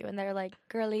came to you and they're like,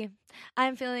 girly,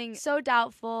 I'm feeling so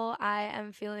doubtful. I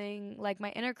am feeling like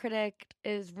my inner critic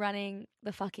is running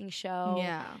the fucking show.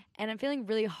 Yeah. And I'm feeling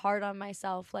really hard on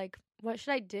myself. Like, what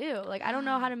should I do? Like, I don't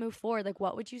know how to move forward. Like,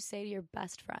 what would you say to your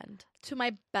best friend? To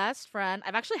my best friend,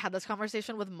 I've actually had this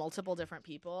conversation with multiple different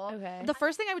people. Okay. The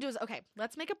first thing I would do is, okay,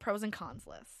 let's make a pros and cons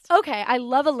list. Okay, I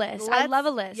love a list. I love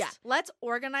a list. Yeah. Let's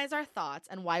organize our thoughts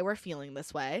and why we're feeling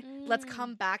this way. Let's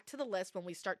come back to the list when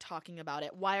we start talking about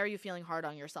it. Why are you feeling hard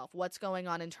on yourself? What's going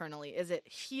on internally? Is it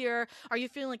here? Are you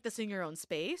feeling like this in your own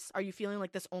space? Are you feeling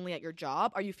like this only at your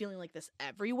job? Are you feeling like this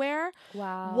everywhere?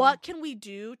 Wow. What can we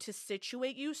do to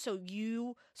situate you so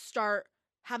you start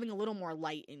having a little more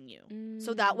light in you,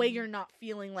 so that way you're not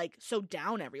feeling like so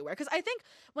down everywhere? Because I think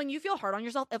when you feel hard on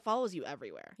yourself, it follows you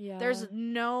everywhere. Yeah. There's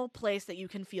no place that you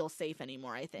can feel safe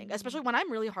anymore, I think. Especially when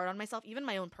I'm really hard on myself, even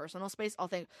my own personal space, I'll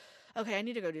think, okay, I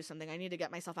need to go do something. I need to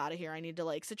get myself out of here. I need to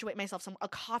like situate myself a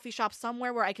coffee shop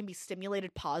somewhere where I can be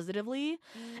stimulated positively.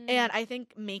 And I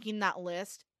think making that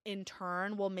list in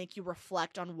turn will make you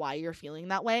reflect on why you're feeling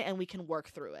that way, and we can work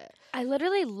through it. I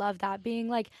literally love that, being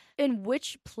like, in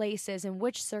which places, in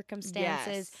which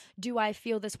circumstances do I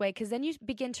feel this way? Because then you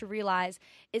begin to realize,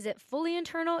 is it fully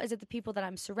internal? Is it the people that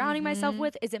I'm surrounding myself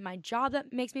with? Is it my job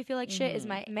that makes me feel like shit? Is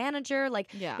my manager?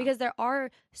 Like, because there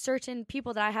are certain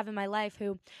people that I have in my life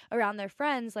who, around their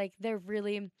friends, like, they're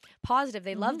really positive.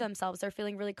 They love themselves. They're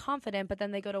feeling really confident, but then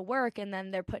they go to work and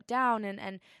then they're put down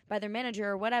and by their manager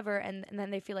or whatever, and then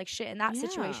they feel like shit in that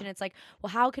situation. It's like, well,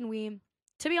 how can we,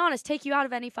 to be honest, take you out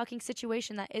of any fucking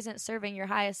situation that isn't serving your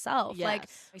highest self? Yes.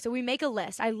 Like, so we make a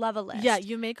list. I love a list. Yeah,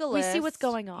 you make a list. We see what's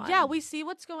going on. Yeah, we see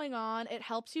what's going on. It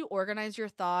helps you organize your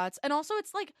thoughts. And also,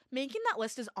 it's like making that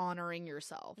list is honoring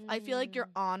yourself. I feel like you're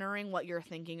honoring what you're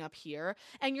thinking up here,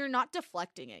 and you're not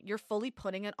deflecting it. You're fully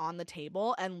putting it on the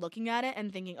table and looking at it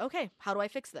and thinking, okay, how do I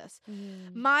fix this?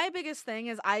 My biggest thing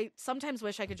is I sometimes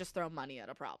wish I could just throw money at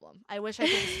a problem. I wish I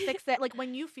could just fix it. Like,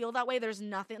 when you feel that way, there's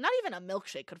nothing, not even a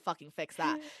milkshake could fucking fix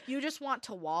that. You just want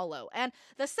to wallow. And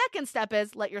the second step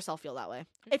is let yourself feel that way.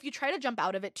 If you try to jump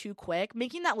out of it too quick,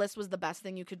 making that list was the best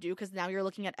thing you could do, because now you're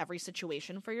looking at every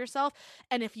situation for yourself.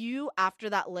 And if you, after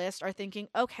that list, are thinking,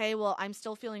 okay, well, I'm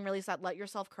still feeling really sad, let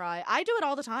yourself cry. I do it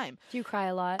all the time. Do you cry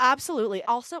a lot? Absolutely.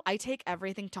 Also, I take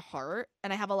everything to heart,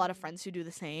 and I have a lot of friends who do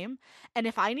the same. And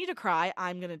if I need to cry,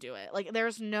 I'm going to do it. Like,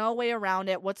 there's no way around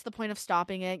it. What's the point of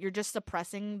stopping it? You're just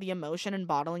suppressing the emotion and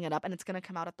bottling it up, and it's going to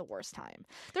come out at the worst time.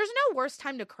 There's no worse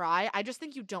time to cry. I just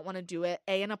think you don't want to do it,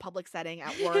 A, in a public setting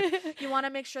at work. You want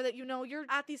to make sure that, you're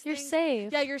at these You're things.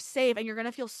 safe. Yeah, you're safe. And you're going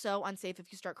to feel so unsafe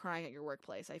if you start crying at your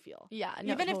workplace, I feel. Yeah,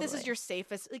 no, even if this is totally. your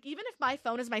safest, like, even if my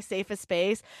phone is my safest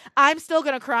space, I'm still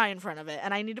going to cry in front of it.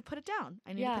 And I need to put it down.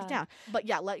 But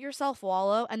yeah, let yourself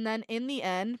wallow. And then in the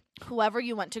end, whoever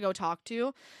you went to go talk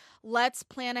to, let's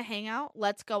plan a hangout.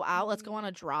 Let's go out. Let's go on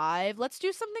a drive. Let's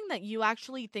do something that you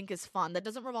actually think is fun, that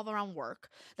doesn't revolve around work,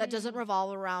 that doesn't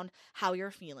revolve around how you're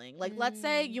feeling. Like, let's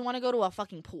say you want to go to a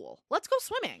fucking pool. Let's go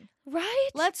swimming. Right?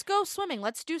 Let's go swimming.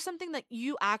 Let's do something that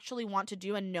you actually want to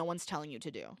do and no one's telling you to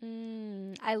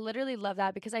do. I literally love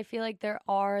that, because I feel like there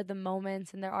are the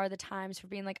moments and there are the times for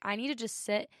being like, I need to just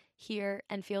sit here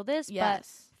and feel this. Yes.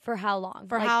 But for how long?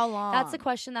 For how long? That's the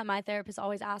question that my therapist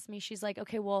always asks me. She's like,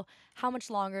 okay, well, how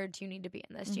much longer do you need to be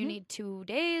in this? Do you need 2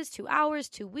 days, 2 hours,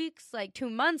 2 weeks, like 2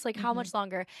 months? Like, how much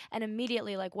longer? And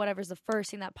immediately, like, whatever's the first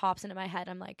thing that pops into my head,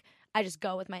 I'm like, I just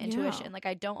go with my intuition. Yeah. Like,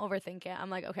 I don't overthink it. I'm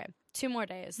like, okay, 2 more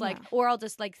days. Like, or I'll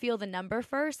just like feel the number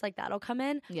first. Like, that'll come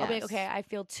in. Yes. I'll be like, okay, I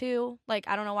feel 2. Like,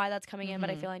 I don't know why that's coming in,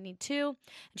 but I feel I need 2. And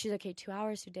she's like, okay, 2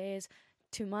 hours, 2 days,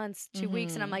 2 months, 2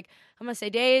 weeks. And I'm like, I'm going to say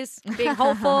days, being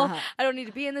hopeful. I don't need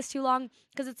to be in this too long.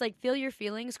 Because it's like, feel your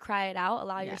feelings, cry it out,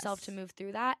 allow yourself to move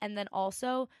through that. And then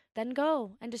also, then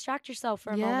go and distract yourself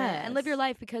for a moment and live your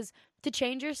life. Because to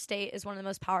change your state is one of the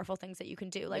most powerful things that you can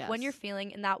do. Like, when you're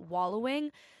feeling in that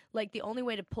wallowing, like, the only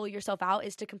way to pull yourself out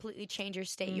is to completely change your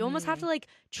state. You almost have to like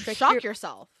shock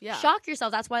yourself. Yeah. Shock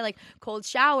yourself. That's why like cold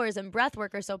showers and breath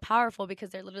work are so powerful,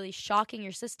 because they're literally shocking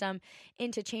your system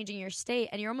into changing your state,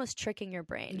 and you're almost tricking your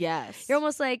brain. Yes. You're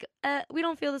almost like, we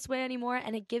don't feel this way anymore,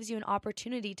 and it gives you an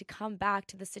opportunity to come back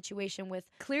to the situation with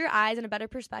clear eyes and a better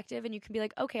perspective, and you can be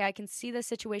like, okay, I can see the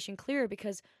situation clearer,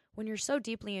 because when you're so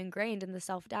deeply ingrained in the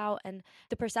self-doubt and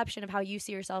the perception of how you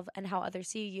see yourself and how others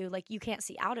see you, like, you can't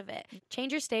see out of it.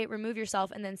 Change your state, remove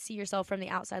yourself, and then see yourself from the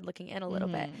outside looking in a little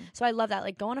bit. So I love that.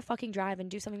 Like, go on a fucking drive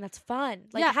and do something that's fun.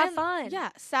 Like, have fun. Yeah.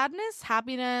 Sadness,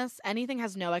 happiness, anything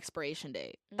has no expiration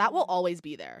date. That will always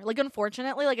be there. Like,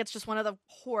 unfortunately, like, it's just one of the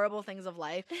horrible things of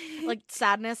life. Like,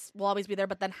 sadness will always be there,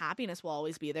 but then happiness will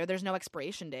always be there. There's no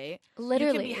expiration date.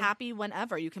 Literally. You can be happy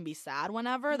whenever. You can be sad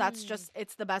whenever. That's just,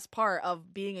 it's the best part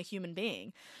of being a human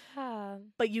being. Yeah.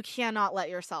 But you cannot let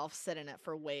yourself sit in it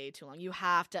for way too long. You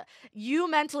have to, you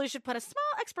mentally should put a small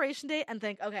expiration date and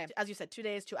think, okay, as you said, 2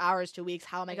 days, 2 hours, 2 weeks,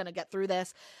 how am I going to get through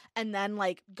this? And then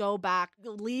like go back,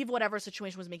 leave whatever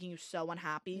situation was making you so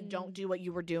unhappy. Don't do what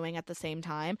you were doing at the same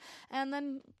time. And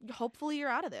then hopefully you're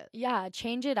out of it. Yeah,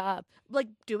 change it up. Like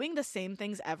doing the same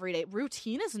things every day.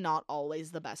 Routine is not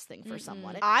always the best thing for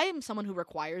someone. I am someone who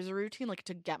requires a routine, like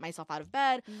to get myself out of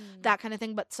bed, that kind of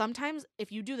thing. But sometimes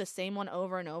if you do the same one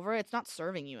over and over, it's not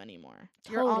serving you anymore.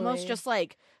 You're almost just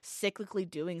like cyclically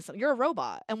doing something. You're a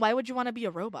robot. And why would you want to be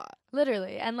a robot?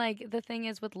 Literally. And like the thing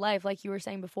is with life, like you were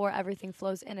saying before, everything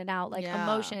flows in and out. Like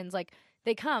emotions, like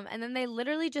they come and then they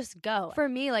literally just go. For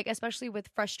me, like especially with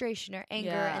frustration or anger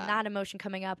and that emotion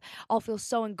coming up, I'll feel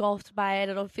so engulfed by it.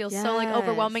 It'll feel so like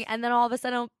overwhelming, and then all of a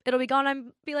sudden it'll be gone.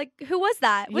 I'm be like, who was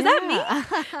that? Was that me?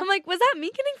 I'm like, was that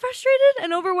me getting frustrated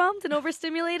and overwhelmed and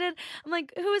overstimulated? I'm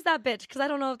like, who is that bitch? Because I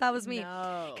don't know if that was me.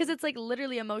 Because it's like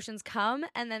literally emotions come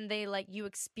and then they like you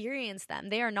experience them.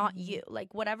 They are not you.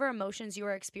 Like whatever emotions you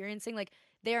are experiencing, like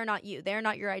they are not you. They are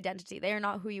not your identity. They are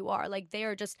not who you are. Like they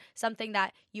are just something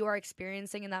that you are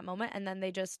experiencing in that moment, and then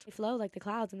they just flow like the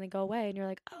clouds and they go away, and you're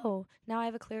like, oh, now I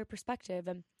have a clearer perspective.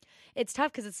 And it's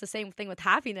tough because it's the same thing with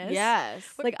happiness.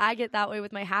 Yes. Like I get that way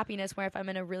with my happiness, where if I'm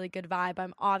in a really good vibe,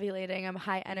 I'm ovulating, I'm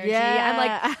high energy. I'm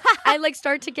like, I like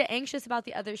start to get anxious about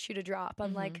the other shoe to drop.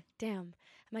 I'm like, damn,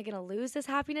 am I gonna lose this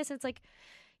happiness? And it's like,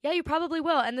 yeah, you probably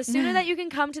will. And the sooner that you can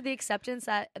come to the acceptance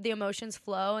that the emotions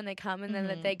flow and they come and then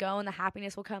that they go, and the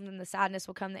happiness will come, then the sadness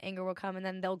will come, the anger will come, and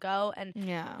then they'll go, and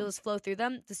you'll just flow through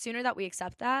them. The sooner that we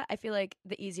accept that, I feel like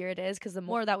the easier it is, because the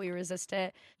more that we resist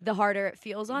it, the harder it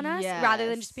feels on us, rather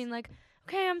than just being like,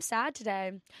 okay, I'm sad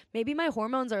today. Maybe my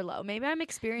hormones are low. Maybe I'm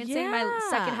experiencing my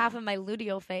second half of my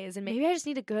luteal phase, and maybe I just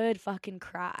need a good fucking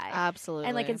cry. Absolutely.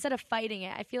 And like instead of fighting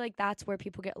it, I feel like that's where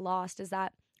people get lost, is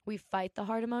that we fight the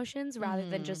hard emotions rather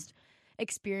than just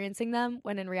experiencing them,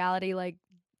 when in reality, like,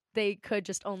 they could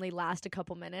just only last a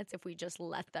couple minutes if we just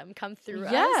let them come through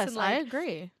us. Yes, and, like, I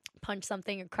agree. Punch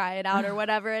something or cry it out or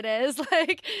whatever it is,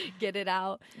 like, get it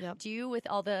out. Yep. Do you, with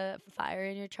all the fire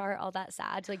in your chart, all that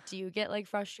sad, like, do you get, like,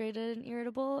 frustrated and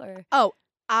irritable, or? Oh,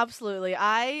 absolutely.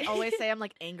 I always say I'm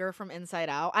like anger from inside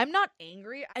out. I'm not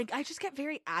angry. I just get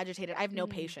very agitated. I have no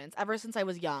patience ever since I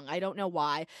was young. I don't know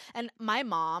why. And my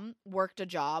mom worked a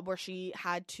job where she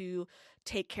had to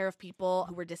take care of people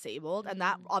who were disabled. And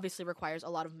that obviously requires a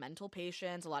lot of mental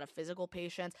patience, a lot of physical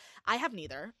patience. I have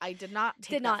neither. I did not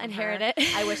inherit it.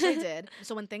 I wish I did.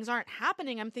 So when things aren't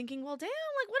happening, I'm thinking, well, damn,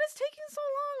 like, what is taking so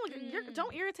long? Like,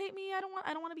 don't irritate me. I don't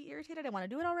want to be irritated. I want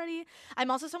to do it already. I'm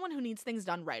also someone who needs things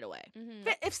done right away.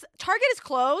 If Target is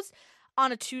closed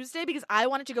on a Tuesday because I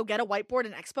wanted to go get a whiteboard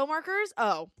and expo markers,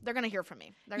 they're going to hear from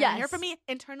me. They're going to hear from me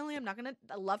internally. I'm not going to –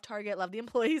 I love Target, love the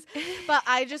employees. But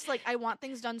I just, like, I want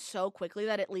things done so quickly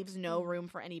that it leaves no room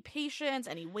for any patience,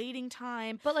 any waiting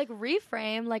time. But, like,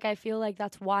 reframe, like, I feel like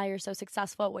that's why you're so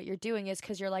successful at what you're doing is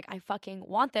because you're like, I fucking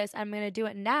want this. I'm going to do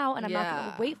it now, and I'm not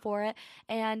going to wait for it.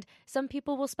 And some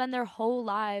people will spend their whole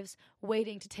lives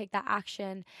waiting to take that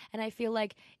action. And I feel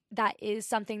like that is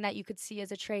something that you could see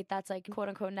as a trait that's like quote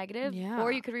unquote negative.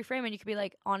 Or you could reframe it. You could be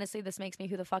like, honestly, this makes me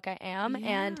who the fuck I am.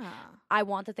 And I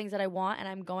want the things that I want and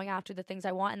I'm going after the things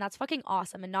I want. And that's fucking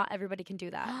awesome. And not everybody can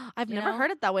do that. I've never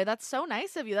heard it that way. That's so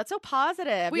nice of you. That's so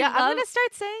positive. I'm going to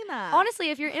start saying that.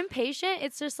 Honestly, if you're impatient,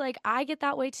 it's just like, I get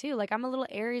that way too. Like I'm a little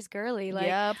Aries girly.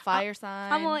 Like fire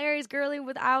sign. I'm a little Aries girly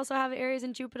I also have Aries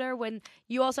and Jupiter when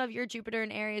you also have your Jupiter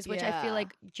and Aries, which I feel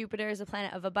like Jupiter is a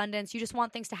planet of abundance. You just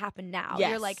want things to happen now. Yes,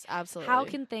 you're like, absolutely. How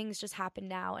can things just happen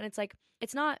now? And it's like,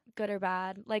 it's not good or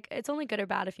bad. Like, it's only good or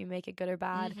bad if you make it good or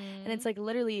bad. And it's like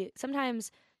literally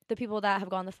sometimes the people that have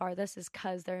gone the farthest is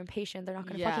because they're impatient. They're not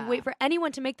going to fucking wait for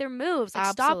anyone to make their moves. Like,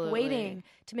 stop waiting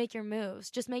to make your moves.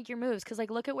 Just make your moves. Because,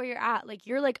 like, look at where you're at. Like,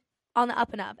 you're, like, on the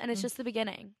up and up. And it's just the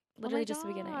beginning. Literally just the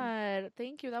beginning.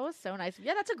 Thank you. That was so nice.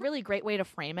 Yeah, that's a really great way to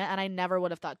frame it. And I never would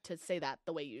have thought to say that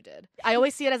the way you did. I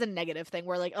always see it as a negative thing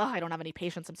where like, I don't have any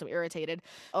patience. I'm so irritated.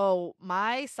 Oh,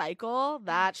 my cycle,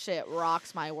 that shit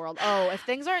rocks my world. If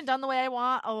things aren't done the way I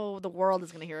want, the world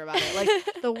is going to hear about it.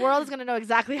 Like the world is going to know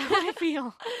exactly how I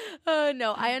feel.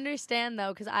 No, I understand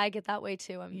though, because I get that way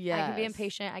too. I can be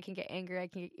impatient. I can get angry. I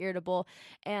can get irritable.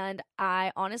 And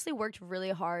I honestly worked really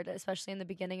hard, especially in the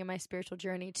beginning of my spiritual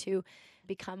journey, to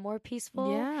become more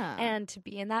peaceful and to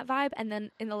be in that vibe. And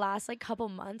then in the last like couple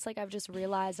months, like I've just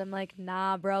realized I'm like,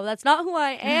 nah, bro, that's not who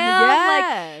I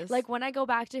am. Like when I go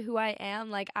back to who I am,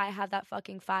 like I have that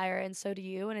fucking fire and so do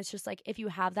you. And it's just like, if you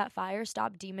have that fire,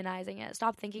 stop demonizing it.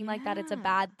 Stop thinking like that it's a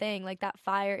bad thing. Like that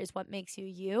fire is what makes you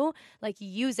you. Like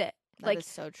use it. That is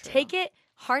so true. Take it,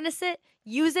 harness it,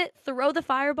 use it, throw the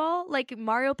fireball like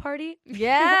Mario Party.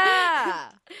 Yeah.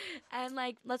 And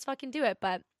like, let's fucking do it.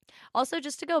 But also,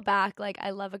 just to go back, like, I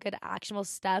love a good actionable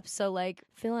step. So, like,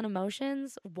 feeling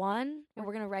emotions, and we're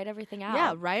going to write everything out.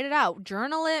 Yeah, write it out.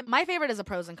 Journal it. My favorite is a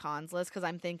pros and cons list because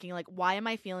I'm thinking, like, why am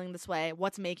I feeling this way?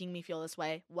 What's making me feel this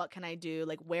way? What can I do?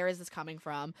 Like, where is this coming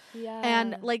from? Yeah.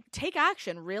 And, like, take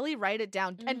action. Really write it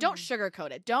down. And don't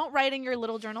sugarcoat it. Don't write in your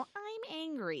little journal, I'm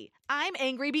angry. I'm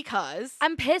angry because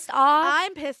I'm pissed off.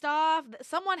 I'm pissed off.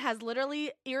 Someone has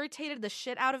literally irritated the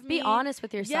shit out of me. Be honest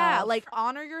with yourself. Yeah, like,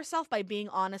 honor yourself by being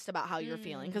honest about how you're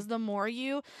feeling. Because the more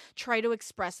you try to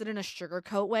express it in a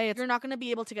sugarcoat way, you're not going to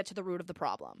be able to get to the root of the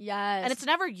problem. Yes. And it's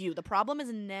never you. The problem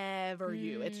is never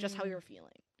you. It's just how you're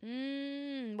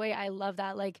feeling. Wait, I love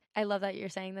that. Like, I love that you're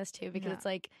saying this too, because it's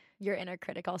like your inner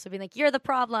critic also being like, you're the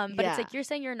problem. But it's like, you're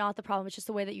saying you're not the problem. It's just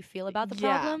the way that you feel about the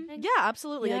problem. Yeah,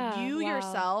 absolutely. Like, you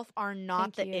yourself are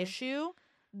not the issue.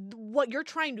 What you're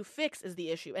trying to fix is the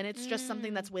issue, and it's just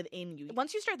something that's within you.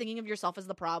 Once you start thinking of yourself as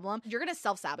the problem, you're going to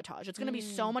self-sabotage. It's going to be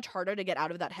so much harder to get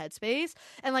out of that headspace.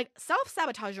 And like,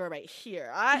 self-sabotage are right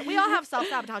here. We all have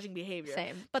self-sabotaging behavior.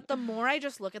 Same. But the more I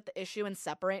just look at the issue and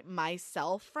separate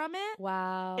myself from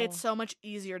it, it's so much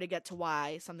easier to get to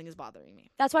why something is bothering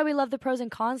me. That's why we love the pros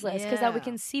and cons list, because that we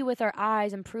can see with our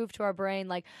eyes and prove to our brain,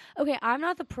 like, okay, I'm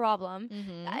not the problem.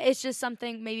 It's just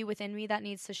something maybe within me that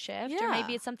needs to shift, or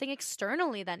maybe it's something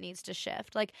externally that needs to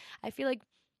shift. Like, I feel like,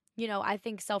 you know, I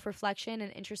think self-reflection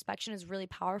and introspection is really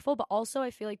powerful, but also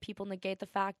I feel like people negate the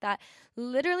fact that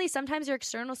literally sometimes your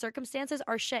external circumstances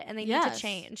are shit and they need to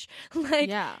change.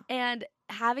 And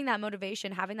having that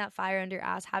motivation, having that fire under your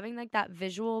ass, having like that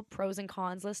visual pros and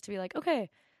cons list to be like,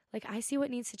 okay, like, I see what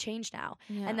needs to change now.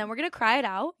 And then we're going to cry it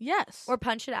out. Yes. Or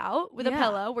punch it out with a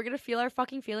pillow. We're going to feel our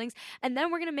fucking feelings. And then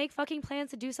we're going to make fucking plans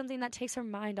to do something that takes our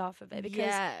mind off of it.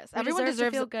 Because everyone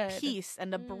deserves peace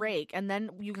and a break. And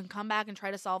then you can come back and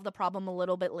try to solve the problem a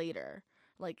little bit later.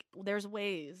 Like, there's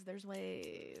ways.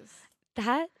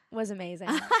 That was amazing.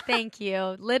 Thank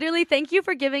you. Literally, thank you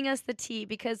for giving us the tea,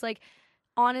 because, like,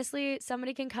 honestly,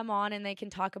 somebody can come on and they can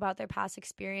talk about their past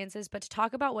experiences, but to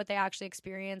talk about what they actually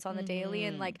experience on the daily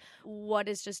and like what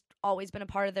has just always been a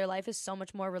part of their life is so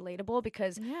much more relatable,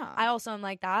 because I also am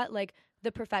like that. Like,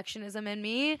 the perfectionism in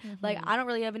me. Like, I don't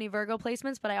really have any Virgo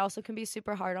placements, but I also can be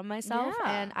super hard on myself.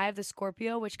 And I have the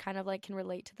Scorpio, which kind of like can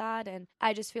relate to that. And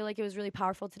I just feel like it was really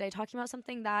powerful today talking about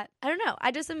something that, I don't know,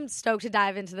 I just am stoked to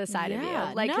dive into this side of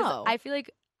you. Like, 'cause I feel like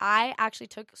I actually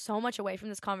took so much away from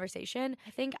this conversation.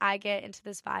 I think I get into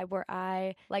this vibe where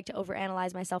I like to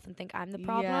overanalyze myself and think I'm the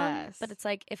problem. But it's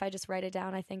like, if I just write it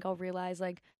down, I think I'll realize,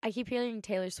 like, I keep hearing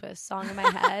Taylor Swift's song in my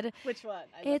head. Which one?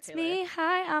 It's me.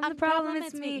 Hi, I'm the problem.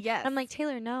 It's me. Yes. And I'm like,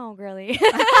 Taylor, no, girly.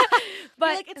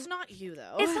 But like, it's not you,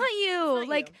 though. It's not you. It's not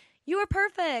like, you are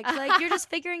perfect. Like, you're just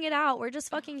figuring it out. We're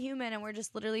just fucking human, and we're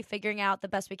just literally figuring out the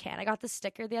best we can. I got this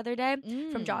sticker the other day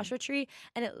from Joshua Tree,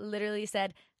 and it literally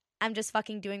said, I'm just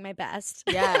fucking doing my best.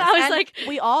 Yeah. And I was like,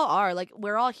 we all are. Like,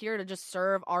 we're all here to just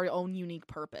serve our own unique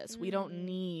purpose. We don't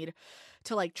need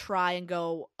to like try and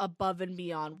go above and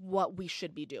beyond what we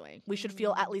should be doing. We should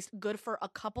feel at least good for a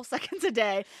couple seconds a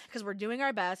day because we're doing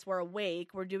our best. We're awake.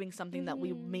 We're doing something that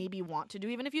we maybe want to do.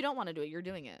 Even if you don't want to do it, you're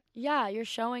doing it. Yeah, you're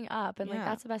showing up. And like,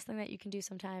 that's the best thing that you can do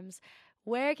sometimes.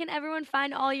 Where can everyone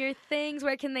find all your things?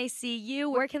 Where can they see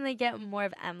you? Where can they get more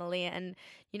of Emily and,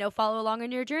 you know, follow along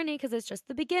on your journey? Because it's just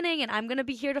the beginning, and I'm going to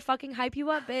be here to fucking hype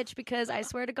you up, bitch, because I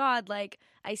swear to God, like,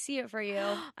 I see it for you.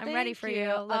 I'm ready for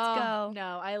you. Let's go.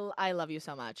 No, I love you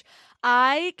so much.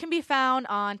 I can be found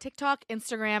on TikTok,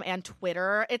 Instagram, and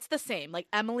Twitter. It's the same. Like,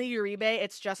 Emily Uribe.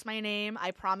 It's just my name. I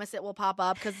promise it will pop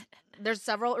up because there's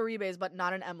several Uribes, but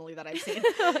not an Emily that I've seen.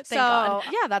 So, God.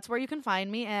 yeah, that's where you can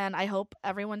find me, and I hope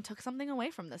everyone took something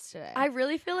away from this today. I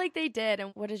really feel like they did.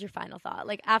 And what is your final thought?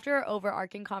 Like, after our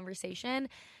overarching conversation,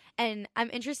 and I'm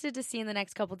interested to see in the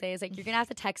next couple days, like, you're going to have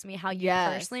to text me how you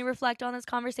personally reflect on this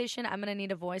conversation. I'm going to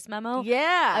need a voice memo.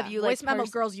 Yeah. Of you, voice like, memo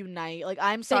girls unite. Like,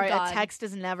 I'm sorry, a God. text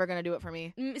is never going to do it for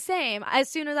me. Same. As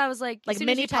soon as I was like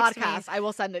mini podcast, I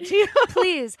will send it to you.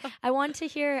 Please. I want to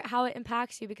hear how it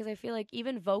impacts you, because I feel like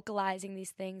even vocalizing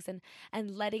these things and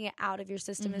letting it out of your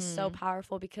system is so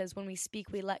powerful, because when we speak,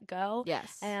 we let go.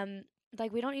 Yes.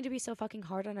 Like, we don't need to be so fucking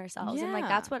hard on ourselves. And like,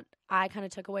 that's what I kind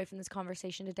of took away from this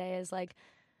conversation today is like,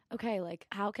 okay, like,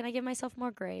 how can I give myself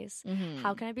more grace?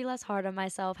 How can I be less hard on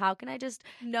myself? How can I just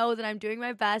know that I'm doing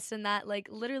my best, and that, like,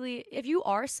 literally, if you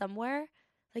are somewhere,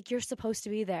 like, you're supposed to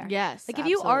be there. Yes. Like, if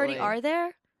you already are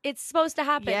there, it's supposed to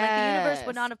happen. Yes. Like, the universe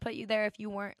would not have put you there if you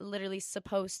weren't literally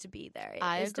supposed to be there.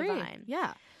 I is agree. Divine.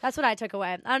 Yeah. That's what I took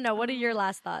away. I don't know. What are your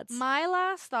last thoughts? My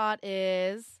last thought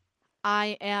is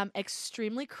I am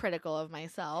extremely critical of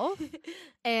myself,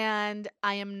 and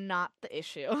I am not the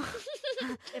issue.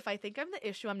 If I think I'm the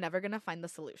issue, I'm never going to find the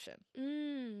solution.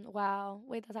 Wow.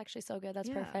 Wait, that's actually so good. That's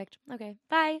perfect. Okay.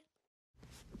 Bye.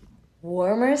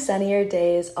 Warmer, sunnier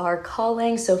days are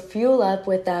calling, so fuel up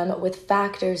with them with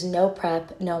Factor's no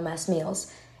prep, no mess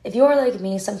meals. If you are like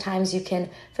me, sometimes you can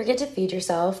forget to feed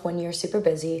yourself when you're super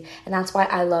busy, and that's why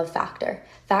I love Factor.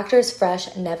 Factor's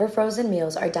fresh, never frozen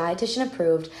meals are dietitian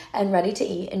approved and ready to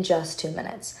eat in just 2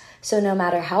 minutes. So no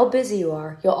matter how busy you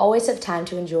are, you'll always have time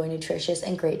to enjoy nutritious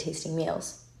and great tasting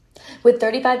meals. With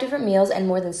 35 different meals and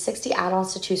more than 60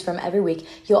 add-ons to choose from every week,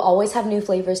 you'll always have new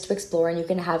flavors to explore, and you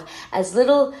can have as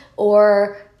little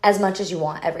or as much as you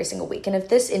want every single week. And if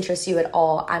this interests you at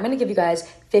all, I'm going to give you guys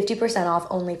 50% off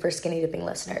only for Skinny Dipping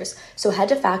listeners. So head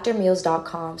to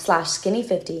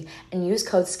factormeals.com/skinny50 and use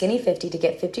code skinny50 to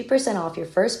get 50% off your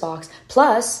first box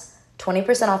plus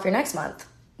 20% off your next month.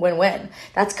 Win-win.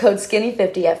 That's code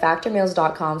skinny50 at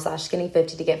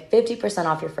factormeals.com/skinny50 to get 50%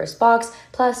 off your first box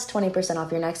plus 20%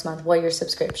 off your next month while your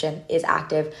subscription is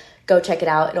active. Go check it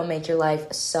out. It'll make your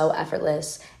life so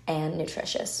effortless and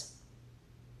nutritious.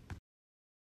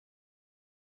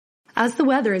 As the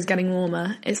weather is getting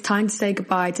warmer, it's time to say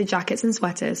goodbye to jackets and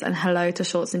sweaters and hello to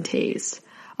shorts and tees.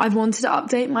 I've wanted to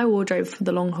update my wardrobe for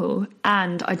the long haul,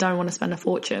 and I don't want to spend a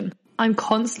fortune. I'm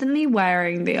constantly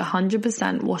wearing the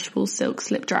 100% washable silk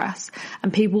slip dress,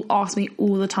 and people ask me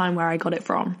all the time where I got it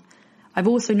from. I've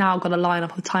also now got a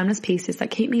lineup of timeless pieces that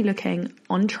keep me looking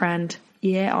on trend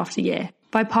year after year.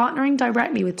 By partnering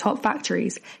directly with top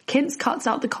factories, Quince cuts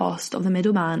out the cost of the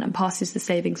middleman and passes the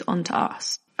savings on to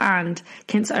us. And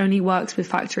Quince only works with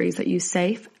factories that use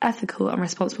safe, ethical and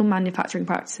responsible manufacturing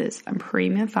practices and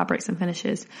premium fabrics and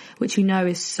finishes, which you know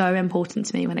is so important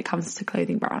to me when it comes to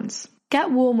clothing brands.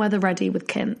 Get warm weather ready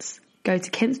with Quince. Go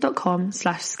to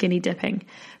quince.com/skinnydipping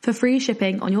for free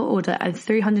shipping on your order and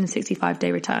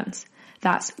 365-day returns.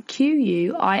 That's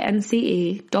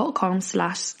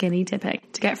QUINCE.com/skinnydipping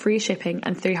to get free shipping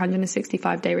and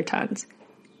 365-day returns.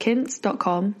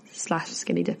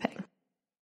 Quince.com/skinnydipping.